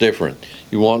 that's different.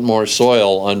 You want more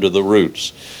soil under the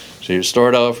roots. So you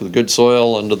start off with good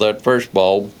soil under that first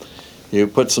bulb. You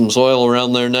put some soil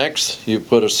around there next. You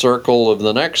put a circle of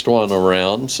the next one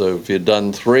around. So if you'd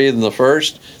done 3 in the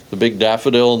first, the big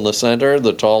daffodil in the center,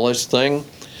 the tallest thing,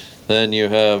 then you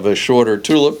have a shorter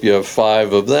tulip. You have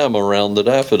 5 of them around the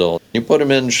daffodil. You put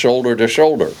them in shoulder to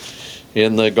shoulder.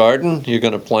 In the garden, you're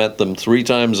going to plant them 3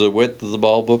 times the width of the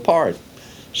bulb apart.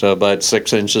 So about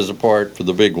 6 inches apart for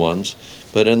the big ones.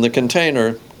 But in the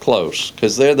container, close,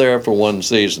 because they're there for one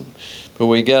season. When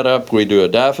we get up, we do a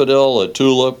daffodil, a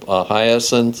tulip, a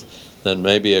hyacinth, then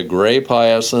maybe a grape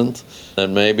hyacinth,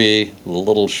 then maybe the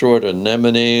little short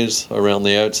anemones around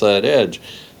the outside edge.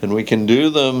 And we can do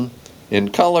them in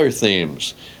color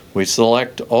themes. We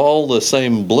select all the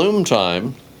same bloom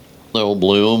time. They'll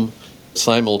bloom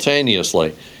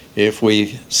simultaneously. If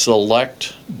we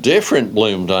select different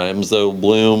bloom times, they'll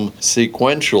bloom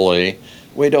sequentially.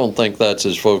 We don't think that's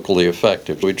as focally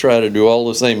effective. We try to do all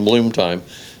the same bloom time.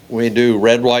 We do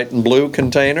red, white, and blue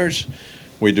containers.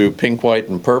 We do pink, white,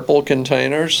 and purple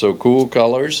containers, so cool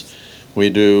colors. We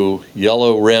do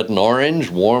yellow, red, and orange,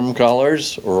 warm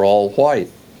colors, or all white.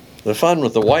 The fun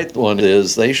with the white one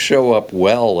is they show up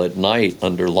well at night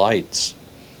under lights.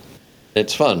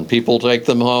 It's fun. People take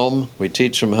them home. We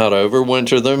teach them how to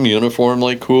overwinter them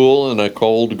uniformly cool in a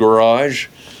cold garage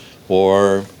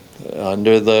or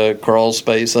under the crawl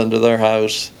space under their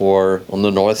house or on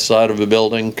the north side of a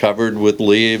building covered with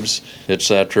leaves,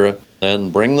 etc.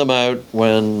 And bring them out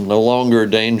when no longer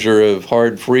danger of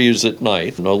hard freeze at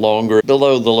night, no longer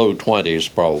below the low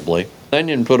 20s probably. Then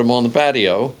you can put them on the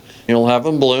patio. You'll have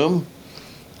them bloom.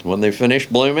 When they finish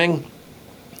blooming,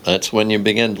 that's when you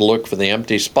begin to look for the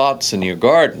empty spots in your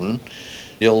garden.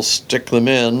 You'll stick them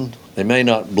in. They may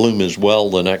not bloom as well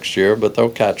the next year, but they'll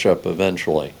catch up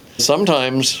eventually.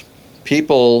 Sometimes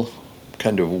people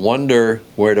kind of wonder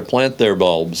where to plant their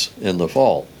bulbs in the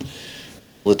fall.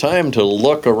 The time to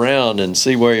look around and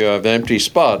see where you have empty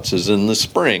spots is in the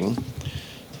spring.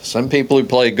 Some people who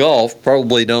play golf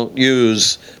probably don't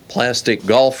use plastic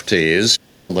golf tees.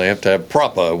 They have to have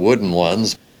proper wooden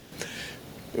ones.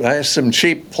 I have some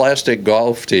cheap plastic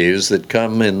golf tees that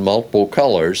come in multiple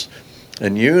colors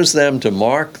and use them to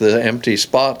mark the empty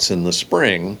spots in the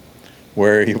spring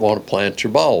where you want to plant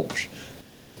your bulbs.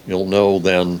 You'll know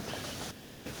then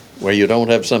where you don't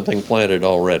have something planted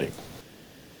already.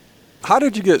 How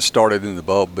did you get started in the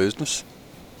bulb business?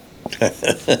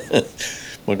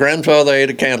 My grandfather ate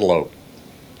a cantaloupe.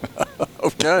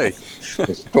 Okay.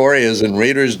 The story is in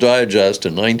Reader's Digest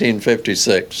in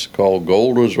 1956 called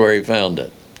Gold Was Where He Found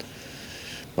It.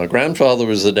 My grandfather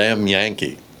was a damn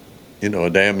Yankee. You know, a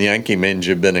damn Yankee means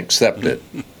you've been accepted.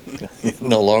 You're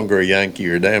no longer a Yankee,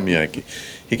 you're a damn Yankee.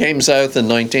 He came south in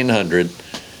 1900.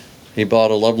 He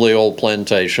bought a lovely old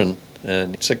plantation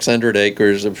and 600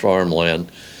 acres of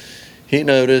farmland. he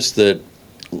noticed that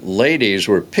ladies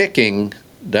were picking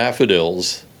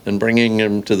daffodils and bringing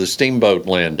them to the steamboat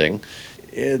landing.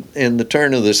 In the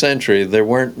turn of the century, there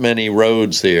weren't many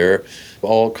roads here.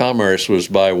 All commerce was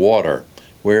by water.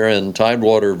 We're in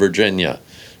Tidewater, Virginia,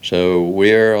 so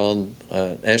we're on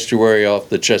an estuary off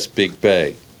the Chesapeake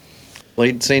Bay.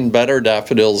 He'd seen better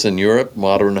daffodils in Europe,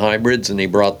 modern hybrids, and he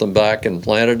brought them back and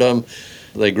planted them.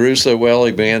 They grew so well,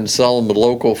 he began to sell them to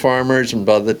local farmers, and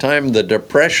by the time the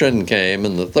Depression came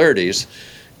in the 30s,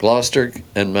 Gloucester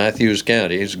and Matthews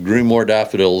counties grew more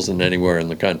daffodils than anywhere in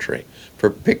the country for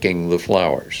picking the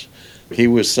flowers. He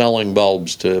was selling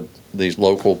bulbs to these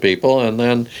local people, and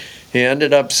then he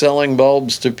ended up selling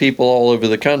bulbs to people all over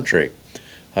the country.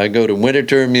 I go to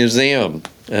Winterthur Museum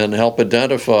and help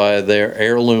identify their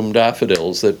heirloom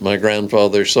daffodils that my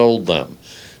grandfather sold them.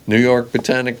 New York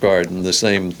Botanic Garden, the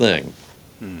same thing.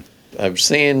 I've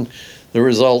seen the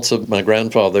results of my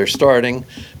grandfather starting.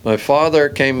 My father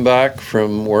came back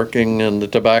from working in the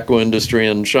tobacco industry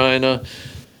in China,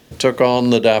 took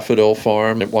on the daffodil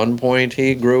farm. At one point,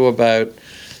 he grew about,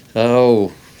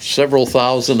 several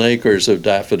thousand acres of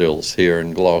daffodils here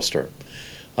in Gloucester.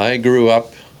 I grew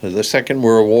up, the Second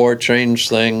World War changed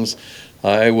things.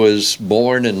 I was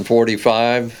born in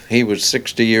 45. He was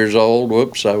 60 years old.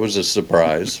 Whoops, I was a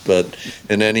surprise. But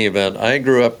in any event, I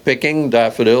grew up picking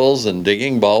daffodils and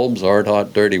digging bulbs, hard,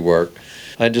 hot, dirty work.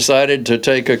 I decided to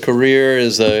take a career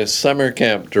as a summer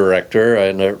camp director.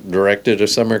 I directed a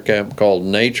summer camp called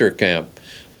Nature Camp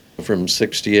from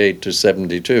 68 to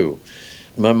 72.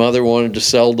 My mother wanted to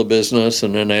sell the business,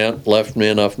 and an aunt left me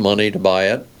enough money to buy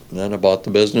it. And then I bought the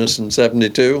business in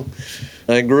 72.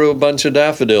 I grew a bunch of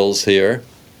daffodils here,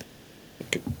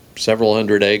 several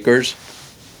hundred acres.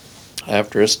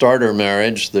 After a starter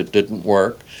marriage that didn't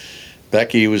work,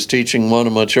 Becky was teaching one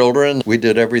of my children. We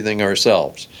did everything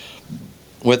ourselves,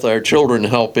 with our children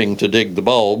helping to dig the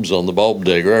bulbs on the bulb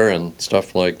digger and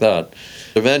stuff like that.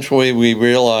 Eventually, we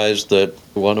realized that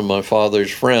one of my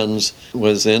father's friends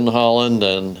was in Holland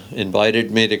and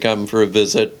invited me to come for a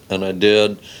visit, and I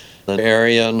did. An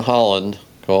area in Holland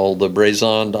called the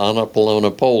Brezand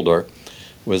Annapolona Polder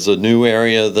was a new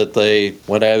area that they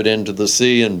went out into the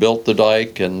sea and built the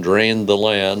dike and drained the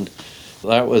land.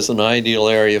 That was an ideal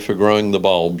area for growing the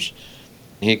bulbs.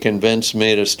 He convinced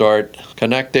me to start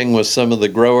connecting with some of the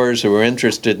growers who were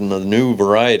interested in the new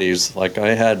varieties. Like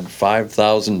I had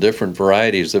 5,000 different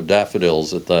varieties of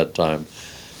daffodils at that time.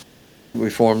 We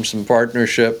formed some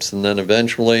partnerships, and then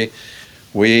eventually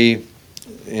we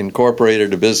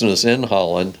incorporated a business in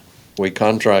Holland. We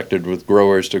contracted with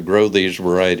growers to grow these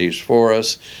varieties for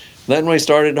us. Then we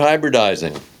started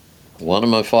hybridizing. One of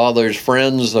my father's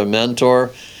friends, a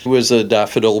mentor, was a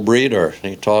daffodil breeder.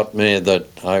 He taught me that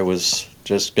I was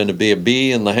just going to be a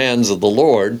bee in the hands of the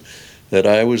Lord, that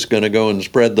I was going to go and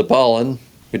spread the pollen.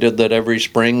 We did that every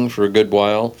spring for a good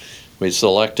while. We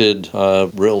selected a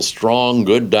real strong,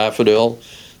 good daffodil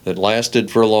that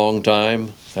lasted for a long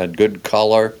time, had good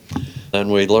color. Then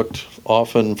we looked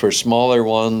often for smaller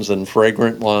ones and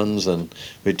fragrant ones, and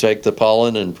we'd take the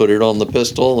pollen and put it on the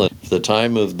pistil. And if the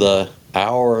time of the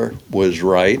hour was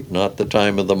right, not the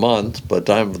time of the month, but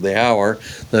time of the hour,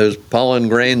 those pollen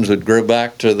grains would grow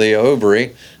back to the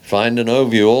ovary, find an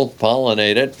ovule,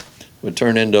 pollinate it, would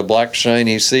turn into a black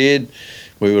shiny seed.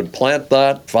 We would plant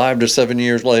that, 5 to 7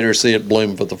 years later, see it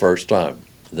bloom for the first time.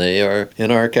 They are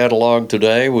in our catalog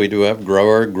today. We do have a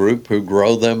grower group who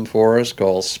grow them for us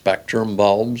called Spectrum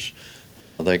Bulbs.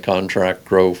 They contract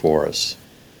grow for us.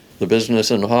 The business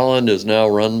in Holland is now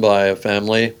run by a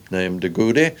family named De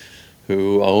Goede,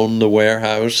 who own the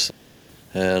warehouse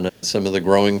and some of the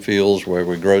growing fields where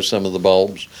we grow some of the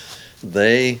bulbs.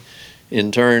 They,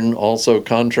 in turn, also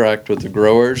contract with the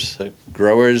growers. The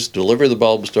growers deliver the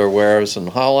bulbs to our warehouse in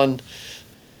Holland.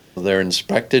 They're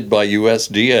inspected by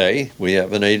USDA. We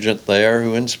have an agent there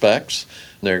who inspects.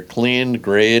 They're cleaned,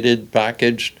 graded,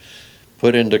 packaged,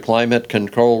 put into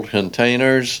climate-controlled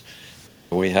containers.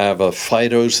 We have a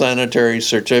phytosanitary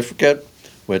certificate,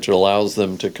 which allows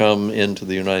them to come into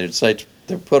the United States.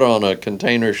 They're put on a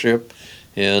container ship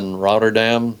in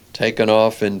Rotterdam, taken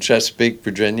off in Chesapeake,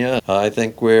 Virginia. I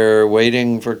think we're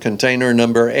waiting for container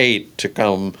number 8 to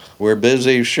come. We're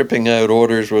busy shipping out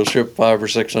orders. We'll ship 500 or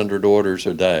 600 orders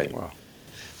a day. Wow.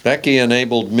 Becky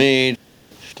enabled me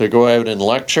to go out and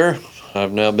lecture.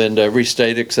 I've now been to every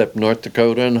state except North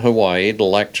Dakota and Hawaii to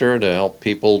lecture, to help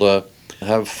people to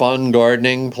have fun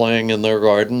gardening, playing in their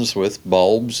gardens with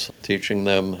bulbs, teaching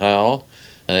them how.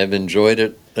 I've enjoyed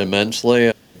it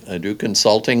immensely. I do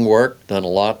consulting work, done a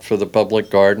lot for the public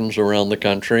gardens around the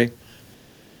country.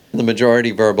 The majority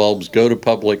of our bulbs go to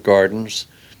public gardens.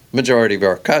 Majority of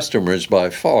our customers by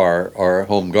far are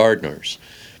home gardeners.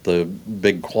 The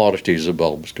big quantities of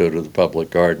bulbs go to the public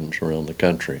gardens around the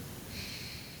country.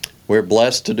 We're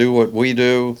blessed to do what we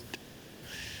do.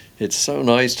 It's so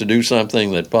nice to do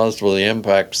something that positively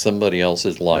impacts somebody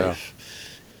else's life.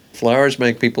 Yeah. Flowers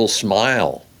make people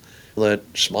smile. That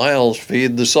smiles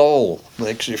feed the soul,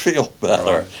 makes you feel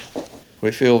better. Right.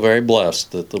 We feel very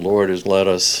blessed that the Lord has let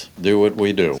us do what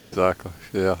we do. Exactly,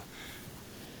 yeah.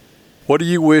 What do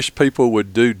you wish people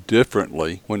would do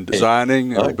differently when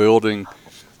designing or building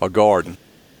a garden?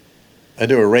 I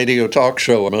do a radio talk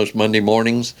show most Monday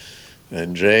mornings,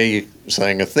 and Jay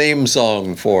sang a theme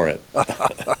song for it.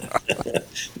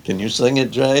 Can you sing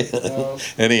it, Jay? No.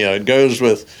 Anyhow, it goes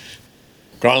with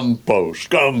compost,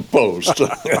 compost.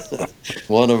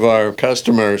 One of our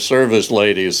customer service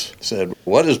ladies said,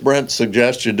 "What does Brent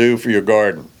suggest you do for your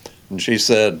garden?" And she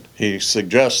said, "He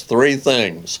suggests 3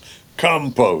 things.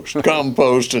 Compost,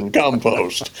 compost, and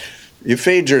compost." You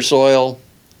feed your soil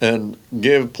and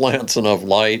give plants enough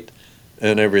light,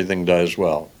 and everything does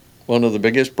well. One of the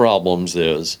biggest problems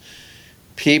is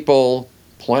people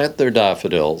plant their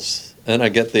daffodils, and I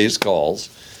get these calls.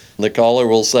 The caller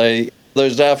will say,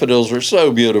 "Those daffodils were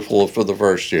so beautiful for the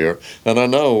first year." And I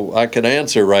know I could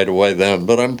answer right away then,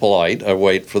 but I'm polite. I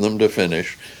wait for them to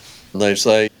finish. And they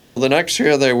say, "The next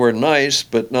year they were nice,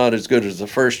 but not as good as the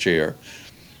first year."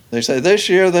 They say, "This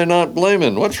year they're not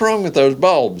blooming. What's wrong with those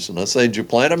bulbs?" And I say, "Did you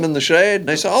plant them in the shade?" And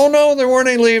they say, "Oh no, there weren't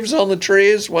any leaves on the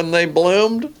trees when they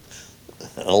bloomed."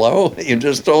 Hello? You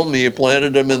just told me you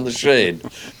planted them in the shade.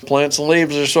 Plants and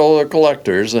leaves are solar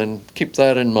collectors, and keep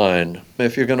that in mind.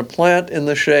 If you're going to plant in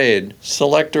the shade,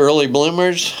 select early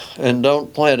bloomers and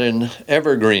don't plant in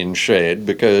evergreen shade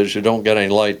because you don't get any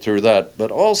light through that.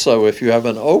 But also, if you have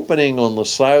an opening on the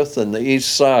south and the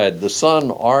east side, the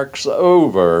sun arcs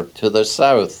over to the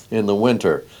south in the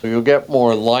winter. You'll get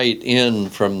more light in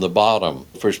from the bottom.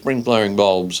 For spring flowering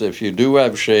bulbs, if you do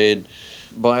have shade,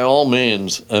 by all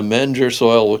means, amend your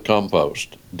soil with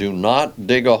compost. Do not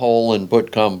dig a hole and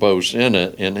put compost in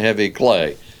it in heavy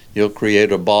clay. You'll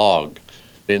create a bog.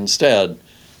 Instead,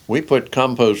 we put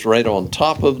compost right on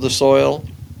top of the soil.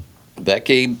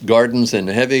 Becky gardens in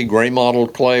heavy gray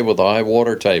mottled clay with a high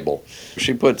water table.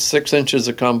 She puts 6 inches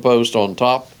of compost on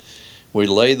top. We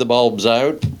lay the bulbs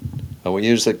out, and we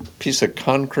use a piece of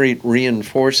concrete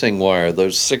reinforcing wire,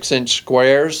 those 6-inch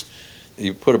squares.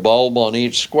 You put a bulb on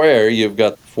each square, you've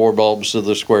got 4 bulbs to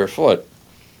the square foot.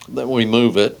 Then we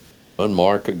move it and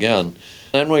mark again.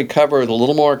 Then we cover with a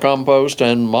little more compost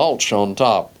and mulch on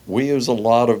top. We use a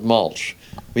lot of mulch.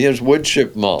 We use wood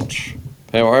chip mulch.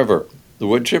 However, the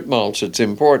wood chip mulch, it's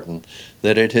important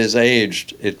that it has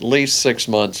aged at least 6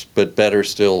 months, but better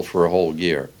still for a whole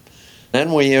year.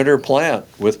 Then we interplant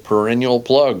with perennial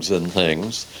plugs and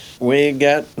things. We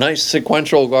get nice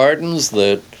sequential gardens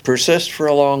that persist for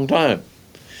a long time.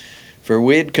 For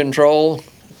weed control,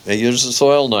 I use a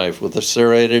soil knife with a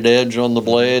serrated edge on the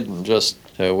blade,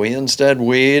 and we instead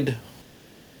weed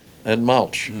and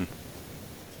mulch.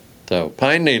 So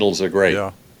pine needles are great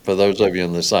for those of you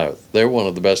in the south. They're one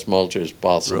of the best mulches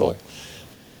possible.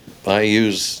 Really? I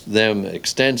use them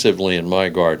extensively in my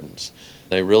gardens.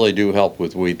 They really do help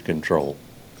with weed control.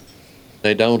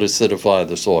 They don't acidify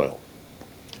the soil.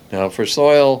 Now for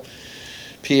soil,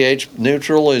 pH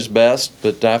neutral is best,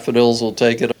 but daffodils will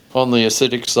take it on the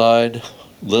acidic side.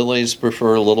 Lilies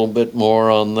prefer a little bit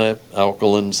more on the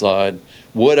alkaline side.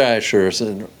 Wood asher is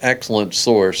an excellent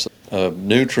source of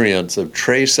nutrients, of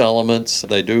trace elements.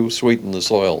 They do sweeten the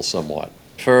soil somewhat.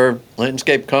 For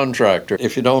landscape contractor,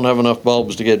 if you don't have enough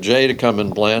bulbs to get Jay to come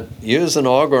and plant, use an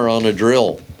auger on a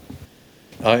drill.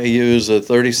 I use a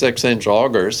 36-inch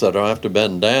auger so I don't have to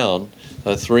bend down,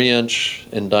 a 3-inch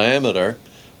in diameter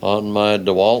on my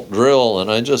DeWalt drill,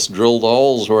 and I just drill the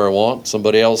holes where I want.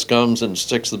 Somebody else comes and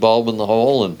sticks the bulb in the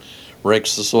hole and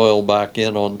rakes the soil back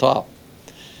in on top.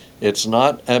 It's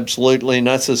not absolutely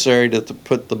necessary to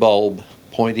put the bulb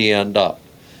pointy end up.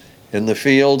 In the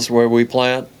fields where we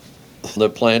plant, the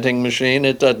planting machine,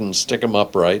 it doesn't stick them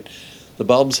upright. The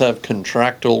bulbs have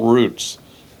contractile roots.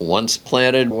 Once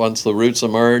planted, once the roots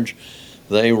emerge,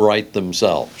 they right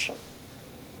themselves.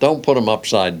 Don't put them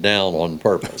upside down on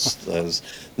purpose, as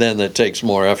then it takes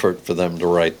more effort for them to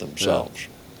right themselves. Yeah.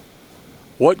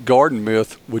 What garden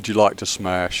myth would you like to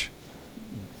smash?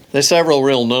 There's several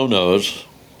real no-nos.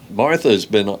 Martha's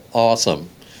been awesome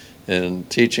in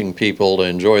teaching people to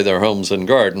enjoy their homes and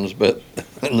gardens, but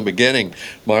in the beginning,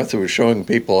 Martha was showing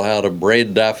people how to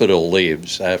braid daffodil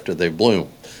leaves after they bloom.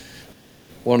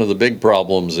 One of the big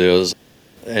problems is,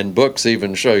 and books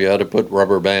even show you how to put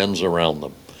rubber bands around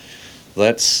them.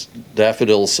 That's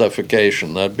daffodil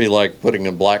suffocation. That'd be like putting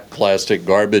a black plastic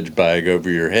garbage bag over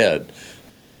your head.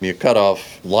 You cut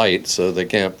off light so they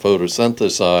can't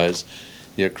photosynthesize.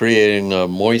 You're creating a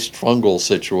moist fungal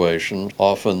situation.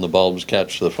 Often the bulbs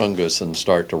catch the fungus and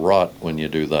start to rot when you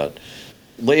do that.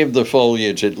 Leave the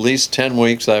foliage at least 10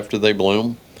 weeks after they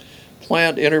bloom.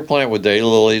 Interplant with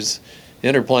daylilies,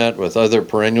 interplant with other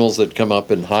perennials that come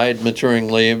up and hide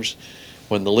maturing leaves.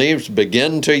 When the leaves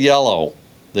begin to yellow,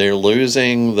 they're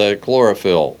losing the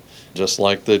chlorophyll, just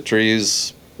like the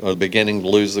trees are beginning to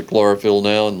lose the chlorophyll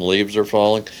now and the leaves are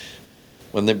falling.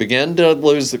 When they begin to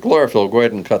lose the chlorophyll, go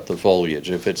ahead and cut the foliage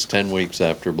if it's 10 weeks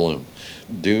after bloom.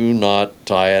 Do not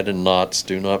tie it in knots.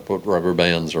 Do not put rubber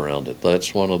bands around it.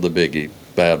 That's one of the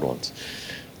bad ones.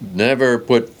 Never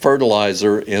put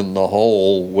fertilizer in the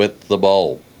hole with the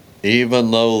bulb.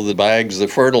 Even though the bags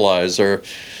of fertilizer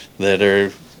that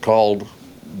are called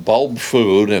bulb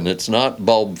food, and it's not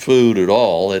bulb food at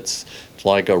all, it's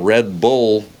like a Red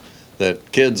Bull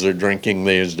that kids are drinking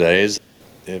these days.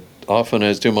 It often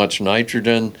has too mumuch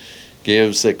nitrogen,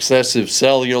 gives excessive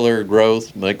cellular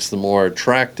growth, makes them more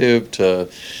attractive to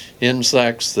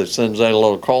insects that sends out a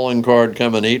little calling card,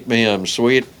 come and eat me, I'm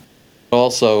sweet.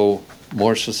 Also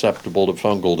more susceptible to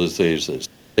fungal diseases.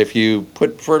 If you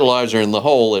put fertilizer in the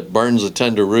hole, it burns the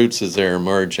tender roots as they're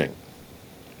emerging.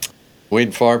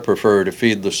 We'd far prefer to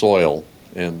feed the soil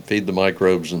and feed the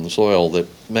microbes in the soil that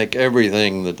make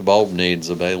everything that the bulb needs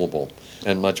available,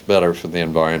 and much better for the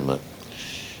environment.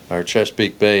 Our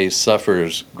Chesapeake Bay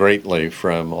suffers greatly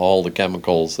from all the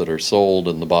chemicals that are sold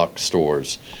in the box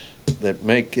stores that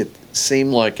make it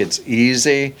seem like it's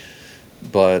easy,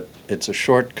 but it's a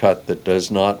shortcut that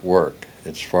does not work.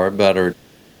 It's far better.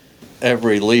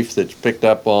 Every leaf that's picked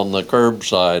up on the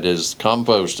curbside is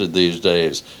composted these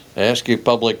days. Ask your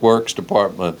Public Works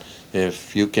Department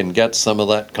if you can get some of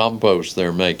that compost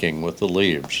they're making with the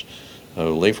leaves.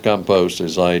 Leaf compost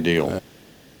is ideal.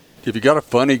 Have you got a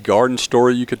funny garden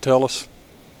story you could tell us?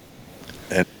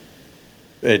 And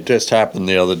it just happened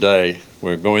the other day.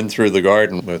 We're going through the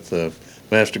garden with the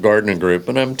Master Gardening Group,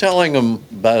 and I'm telling them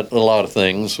about a lot of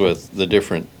things with the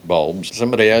different bulbs.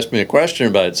 Somebody asked me a question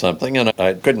about something, and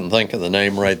I couldn't think of the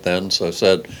name right then, so I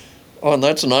said, "Oh, and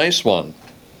that's a nice one."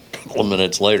 A couple of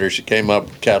minutes later, she came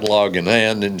up, catalog in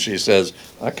hand, and she says,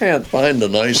 "I can't find a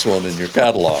nice one in your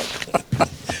catalog."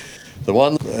 The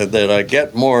one that I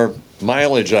get more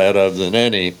mileage out of than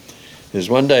any is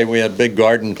one day we had a big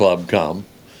garden club come.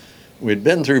 We'd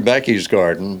been through Becky's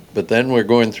garden, but then we're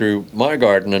going through my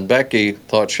garden, and Becky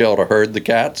thought she ought to herd the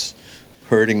cats,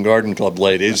 herding garden club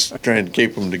ladies, trying to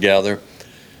keep them together.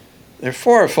 There are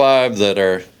 4 or 5 that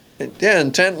are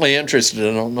intently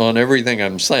interested on everything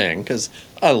I'm saying, because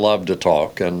I love to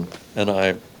talk, and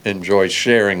I enjoy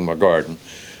sharing my garden.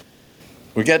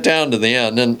 We get down to the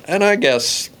end, and I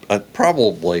guess I'm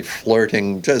probably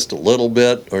flirting just a little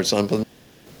bit or something.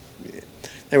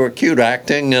 They were cute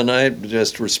acting, and I'm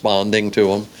just responding to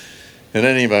them. And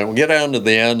anyway, we get down to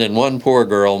the end, and one poor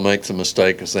girl makes a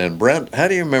mistake of saying, "Brent, how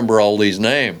do you remember all these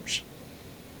names?"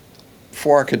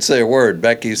 Before I could say a word,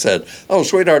 Becky said, "Oh,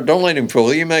 sweetheart, don't let him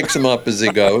fool you. He makes them up as he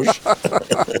goes."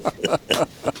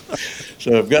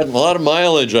 So I've gotten a lot of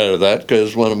mileage out of that,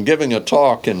 because when I'm giving a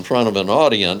talk in front of an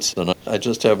audience, and I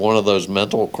just have one of those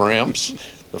mental cramps,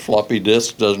 the floppy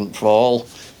disk doesn't fall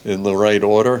in the right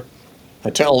order. I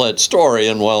tell that story,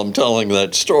 and while I'm telling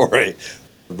that story,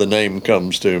 the name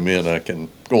comes to me and I can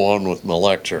go on with my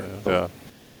lecture. Yeah.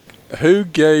 Who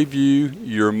gave you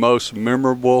your most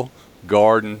memorable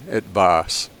garden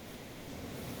advice?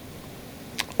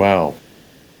 Wow.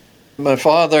 My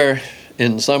father,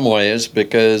 in some ways,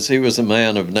 because he was a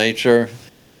man of nature.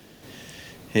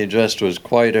 He just was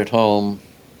quite at home.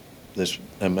 This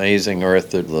amazing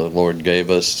earth that the Lord gave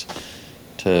us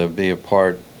to be a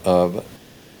part of.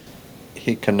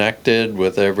 He connected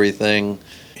with everything.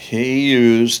 He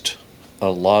used a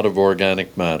lot of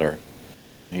organic matter.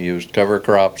 He used cover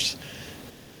crops.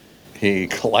 He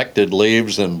collected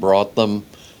leaves and brought them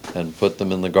and put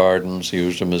them in the gardens,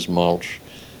 used them as mulch.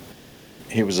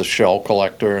 He was a shell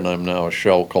collector, and I'm now a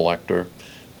shell collector.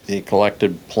 He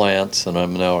collected plants, and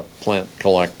I'm now a plant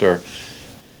collector.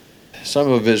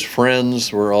 Some of his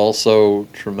friends were also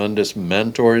tremendous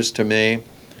mentors to me.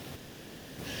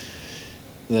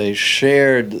 They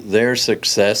shared their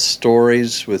success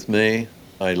stories with me.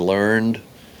 I learned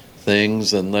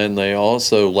things, and then they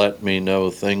also let me know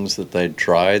things that they'd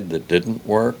tried that didn't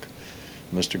work.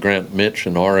 Mr. Grant Mitch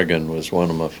in Oregon was one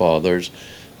of my fathers.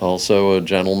 Also a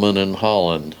gentleman in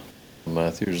Holland,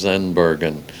 Matthew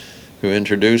Zenbergen, who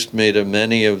introduced me to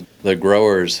many of the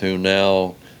growers who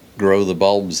now grow the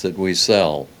bulbs that we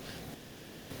sell.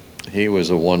 He was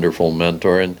a wonderful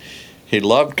mentor, and he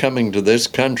loved coming to this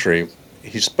country.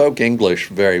 He spoke English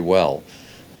very well.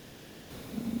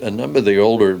 A number of the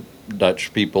older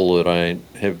Dutch people that I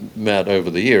have met over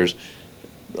the years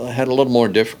had a little more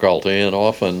difficulty, and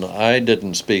often I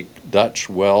didn't speak Dutch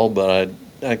well, but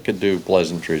I could do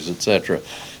pleasantries, etc.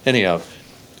 Anyhow,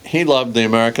 he loved the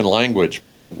American language.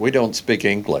 We don't speak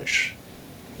English.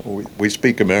 We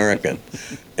speak American.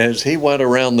 As he went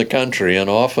around the country, and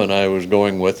often I was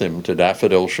going with him to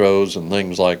daffodil shows and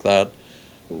things like that,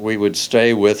 we would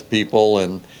stay with people,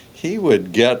 and he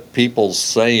would get people's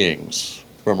sayings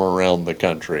from around the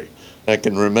country. I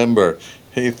can remember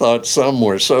he thought some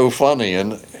were so funny,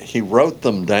 and he wrote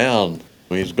them down.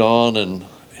 He's gone, and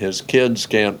his kids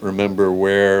can't remember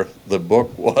where the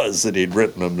book was that he'd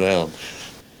written them down.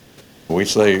 We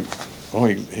say, oh,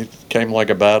 he came like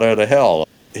a bat out of hell.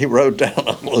 He wrote down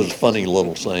all those funny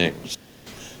little sayings.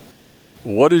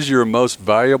 What is your most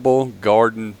valuable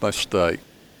garden mistake?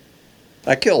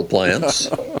 I kill plants,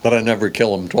 but I never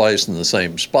kill them twice in the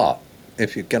same spot.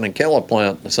 If you're going to kill a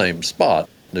plant in the same spot,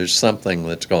 there's something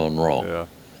that's gone wrong. Yeah.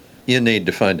 You need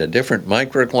to find a different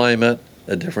microclimate,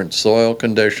 a different soil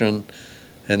condition,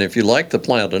 and if you like the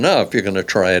plant enough, you're going to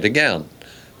try it again,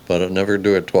 but I'll never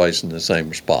do it twice in the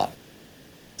same spot.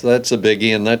 So that's a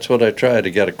biggie, and that's what I try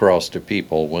to get across to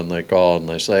people when they call and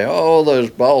they say, oh, those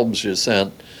bulbs you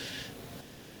sent,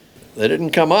 they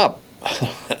didn't come up.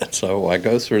 So I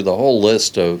go through the whole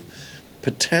list of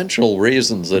potential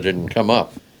reasons they didn't come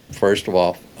up. First of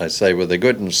all, I say, were they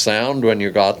good and sound when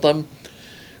you got them?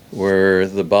 Were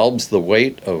the bulbs the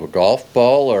weight of a golf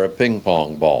ball or a ping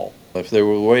pong ball? If they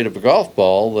were the weight of a golf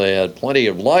ball, they had plenty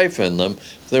of life in them.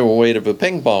 If they were the weight of a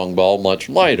ping pong ball, much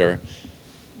lighter,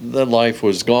 the life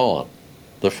was gone.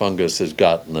 The fungus has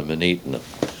gotten them and eaten them.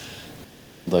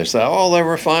 They say, oh, they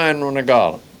were fine when I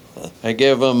got them. I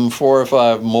give them 4 or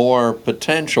 5 more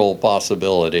potential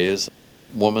possibilities.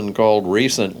 A woman called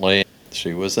recently.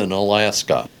 She was in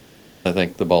Alaska. I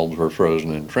think the bulbs were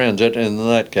frozen in transit, and in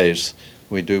that case,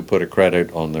 we do put a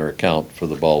credit on their account for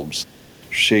the bulbs.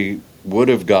 She would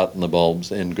have gotten the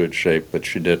bulbs in good shape, but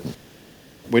she didn't.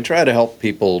 We try to help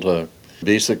people to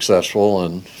be successful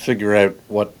and figure out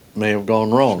what may have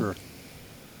gone wrong. Sure.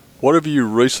 What have you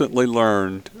recently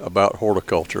learned about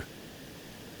horticulture?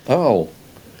 Oh,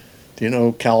 do you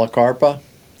know Calicarpa?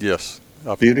 Yes.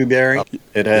 Beautyberry.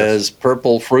 It has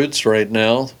purple fruits right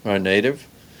now, are native.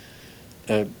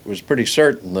 I was pretty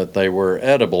certain that they were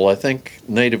edible. I think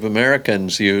Native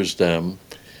Americans used them.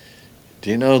 Do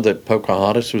you know that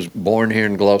Pocahontas was born here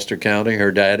in Gloucester County?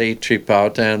 Her daddy, Chief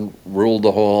Powhatan, ruled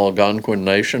the whole Algonquin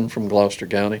Nation from Gloucester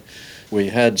County. We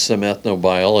had some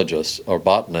ethnobiologists, or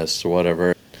botanists, or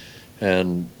whatever,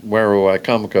 and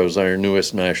Werowocomoco is our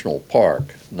newest national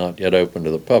park, not yet open to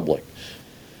the public.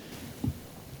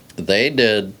 They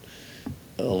did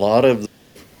a lot of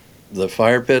the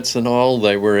fire pits and all.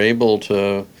 They were able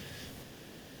to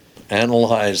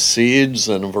analyze seeds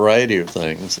and a variety of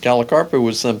things. Calicarpa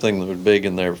was something that was big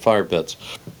in their fire pits.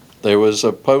 There was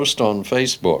a post on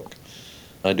Facebook.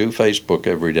 I do Facebook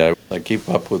every day. I keep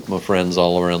up with my friends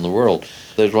all around the world.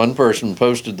 There's one person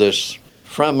posted this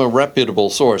from a reputable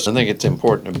source. I think it's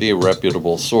important to be a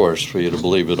reputable source for you to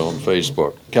believe it on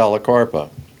Facebook. Calicarpa,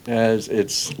 as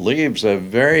its leaves have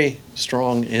very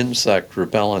strong insect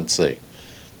repellency.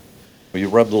 You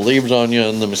rub the leaves on you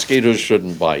and the mosquitoes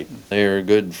shouldn't bite. They're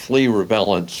good flea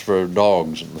repellents for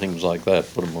dogs and things like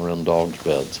that. Put them around dogs'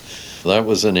 beds. That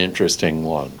was an interesting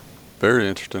one. Very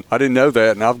interesting. I didn't know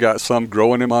that, and I've got some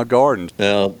growing in my garden.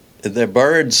 Now, the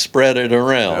birds spread it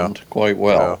around quite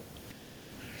well.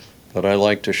 Yeah. But I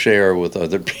like to share with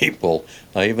other people.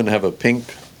 I even have a pink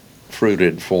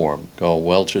fruited form called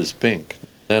Welch's Pink.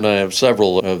 Then I have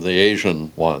several of the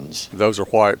Asian ones. Those are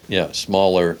white. Yeah,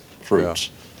 smaller fruits.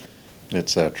 Yeah.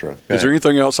 Etc. Is there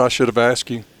anything else I should have asked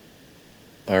you?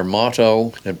 Our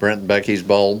motto at Brent and Becky's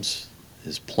Bulbs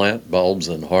is plant bulbs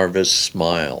and harvest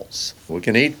smiles. We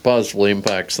can each positively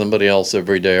impact somebody else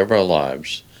every day of our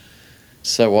lives.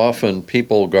 So often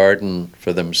people garden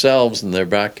for themselves in their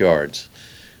backyards.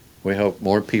 We hope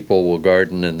more people will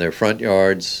garden in their front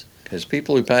yards, because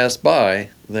people who pass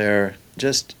by, they're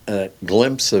just a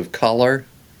glimpse of color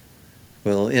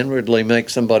will inwardly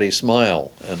make somebody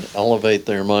smile and elevate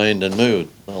their mind and mood.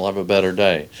 They'll have a better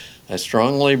day. I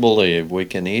strongly believe we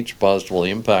can each positively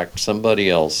impact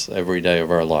somebody else every day of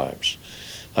our lives,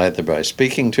 either by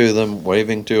speaking to them,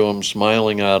 waving to them,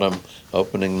 smiling at them,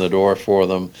 opening the door for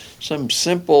them. Some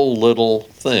simple little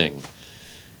thing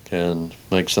can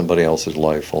make somebody else's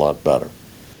life a lot better.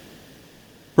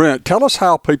 Brent, tell us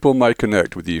how people may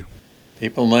connect with you.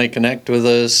 People may connect with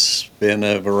us in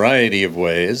a variety of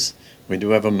ways. We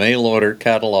do have a mail order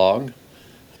catalog.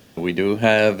 We do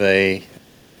have a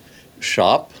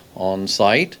shop on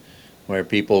site where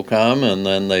people come and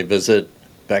then they visit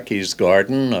Becky's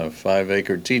garden, a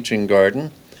 5-acre teaching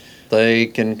garden. They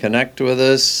can connect with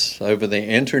us over the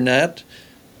internet.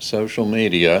 Social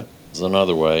media is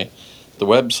another way. The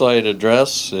website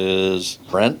address is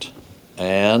Brent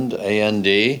and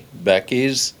A-N-D,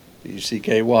 Becky's,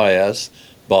 B-C-K-Y-S,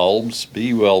 bulbs,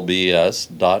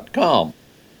 B-U-L-B-S.com.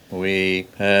 We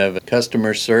have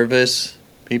customer service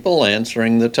people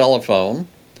answering the telephone.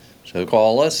 So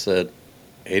call us at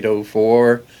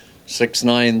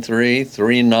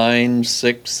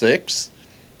 804-693-3966,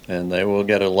 and they will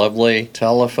get a lovely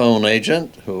telephone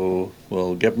agent who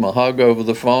will give them a hug over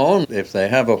the phone. If they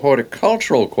have a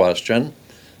horticultural question,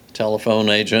 the telephone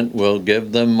agent will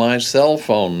give them my cell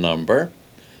phone number.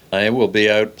 I will be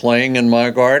out playing in my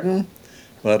garden,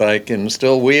 but I can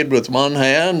still weed with one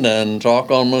hand and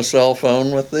talk on my cell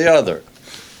phone with the other.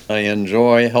 I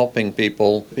enjoy helping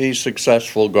people be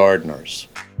successful gardeners.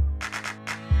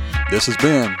 This has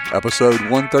been episode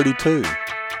 132,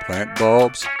 Plant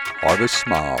Bulbs, Harvest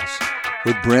Smiles,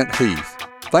 with Brent Heath.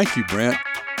 Thank you, Brent.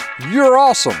 You're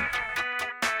awesome.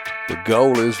 The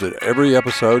goal is that every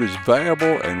episode is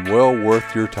valuable and well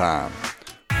worth your time.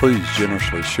 Please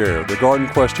generously share the Garden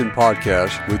Question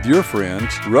podcast with your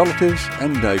friends, relatives,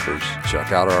 and neighbors.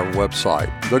 Check out our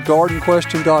website,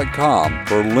 thegardenquestion.com,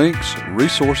 for links,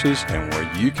 resources, and where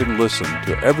you can listen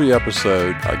to every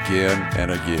episode again and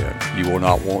again. You will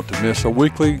not want to miss a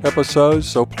weekly episode,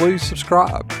 so please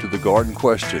subscribe to the Garden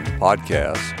Question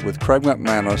podcast with Craig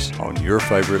McManus on your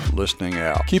favorite listening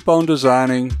app. Keep on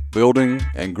designing, building,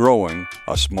 and growing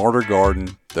a smarter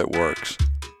garden that works.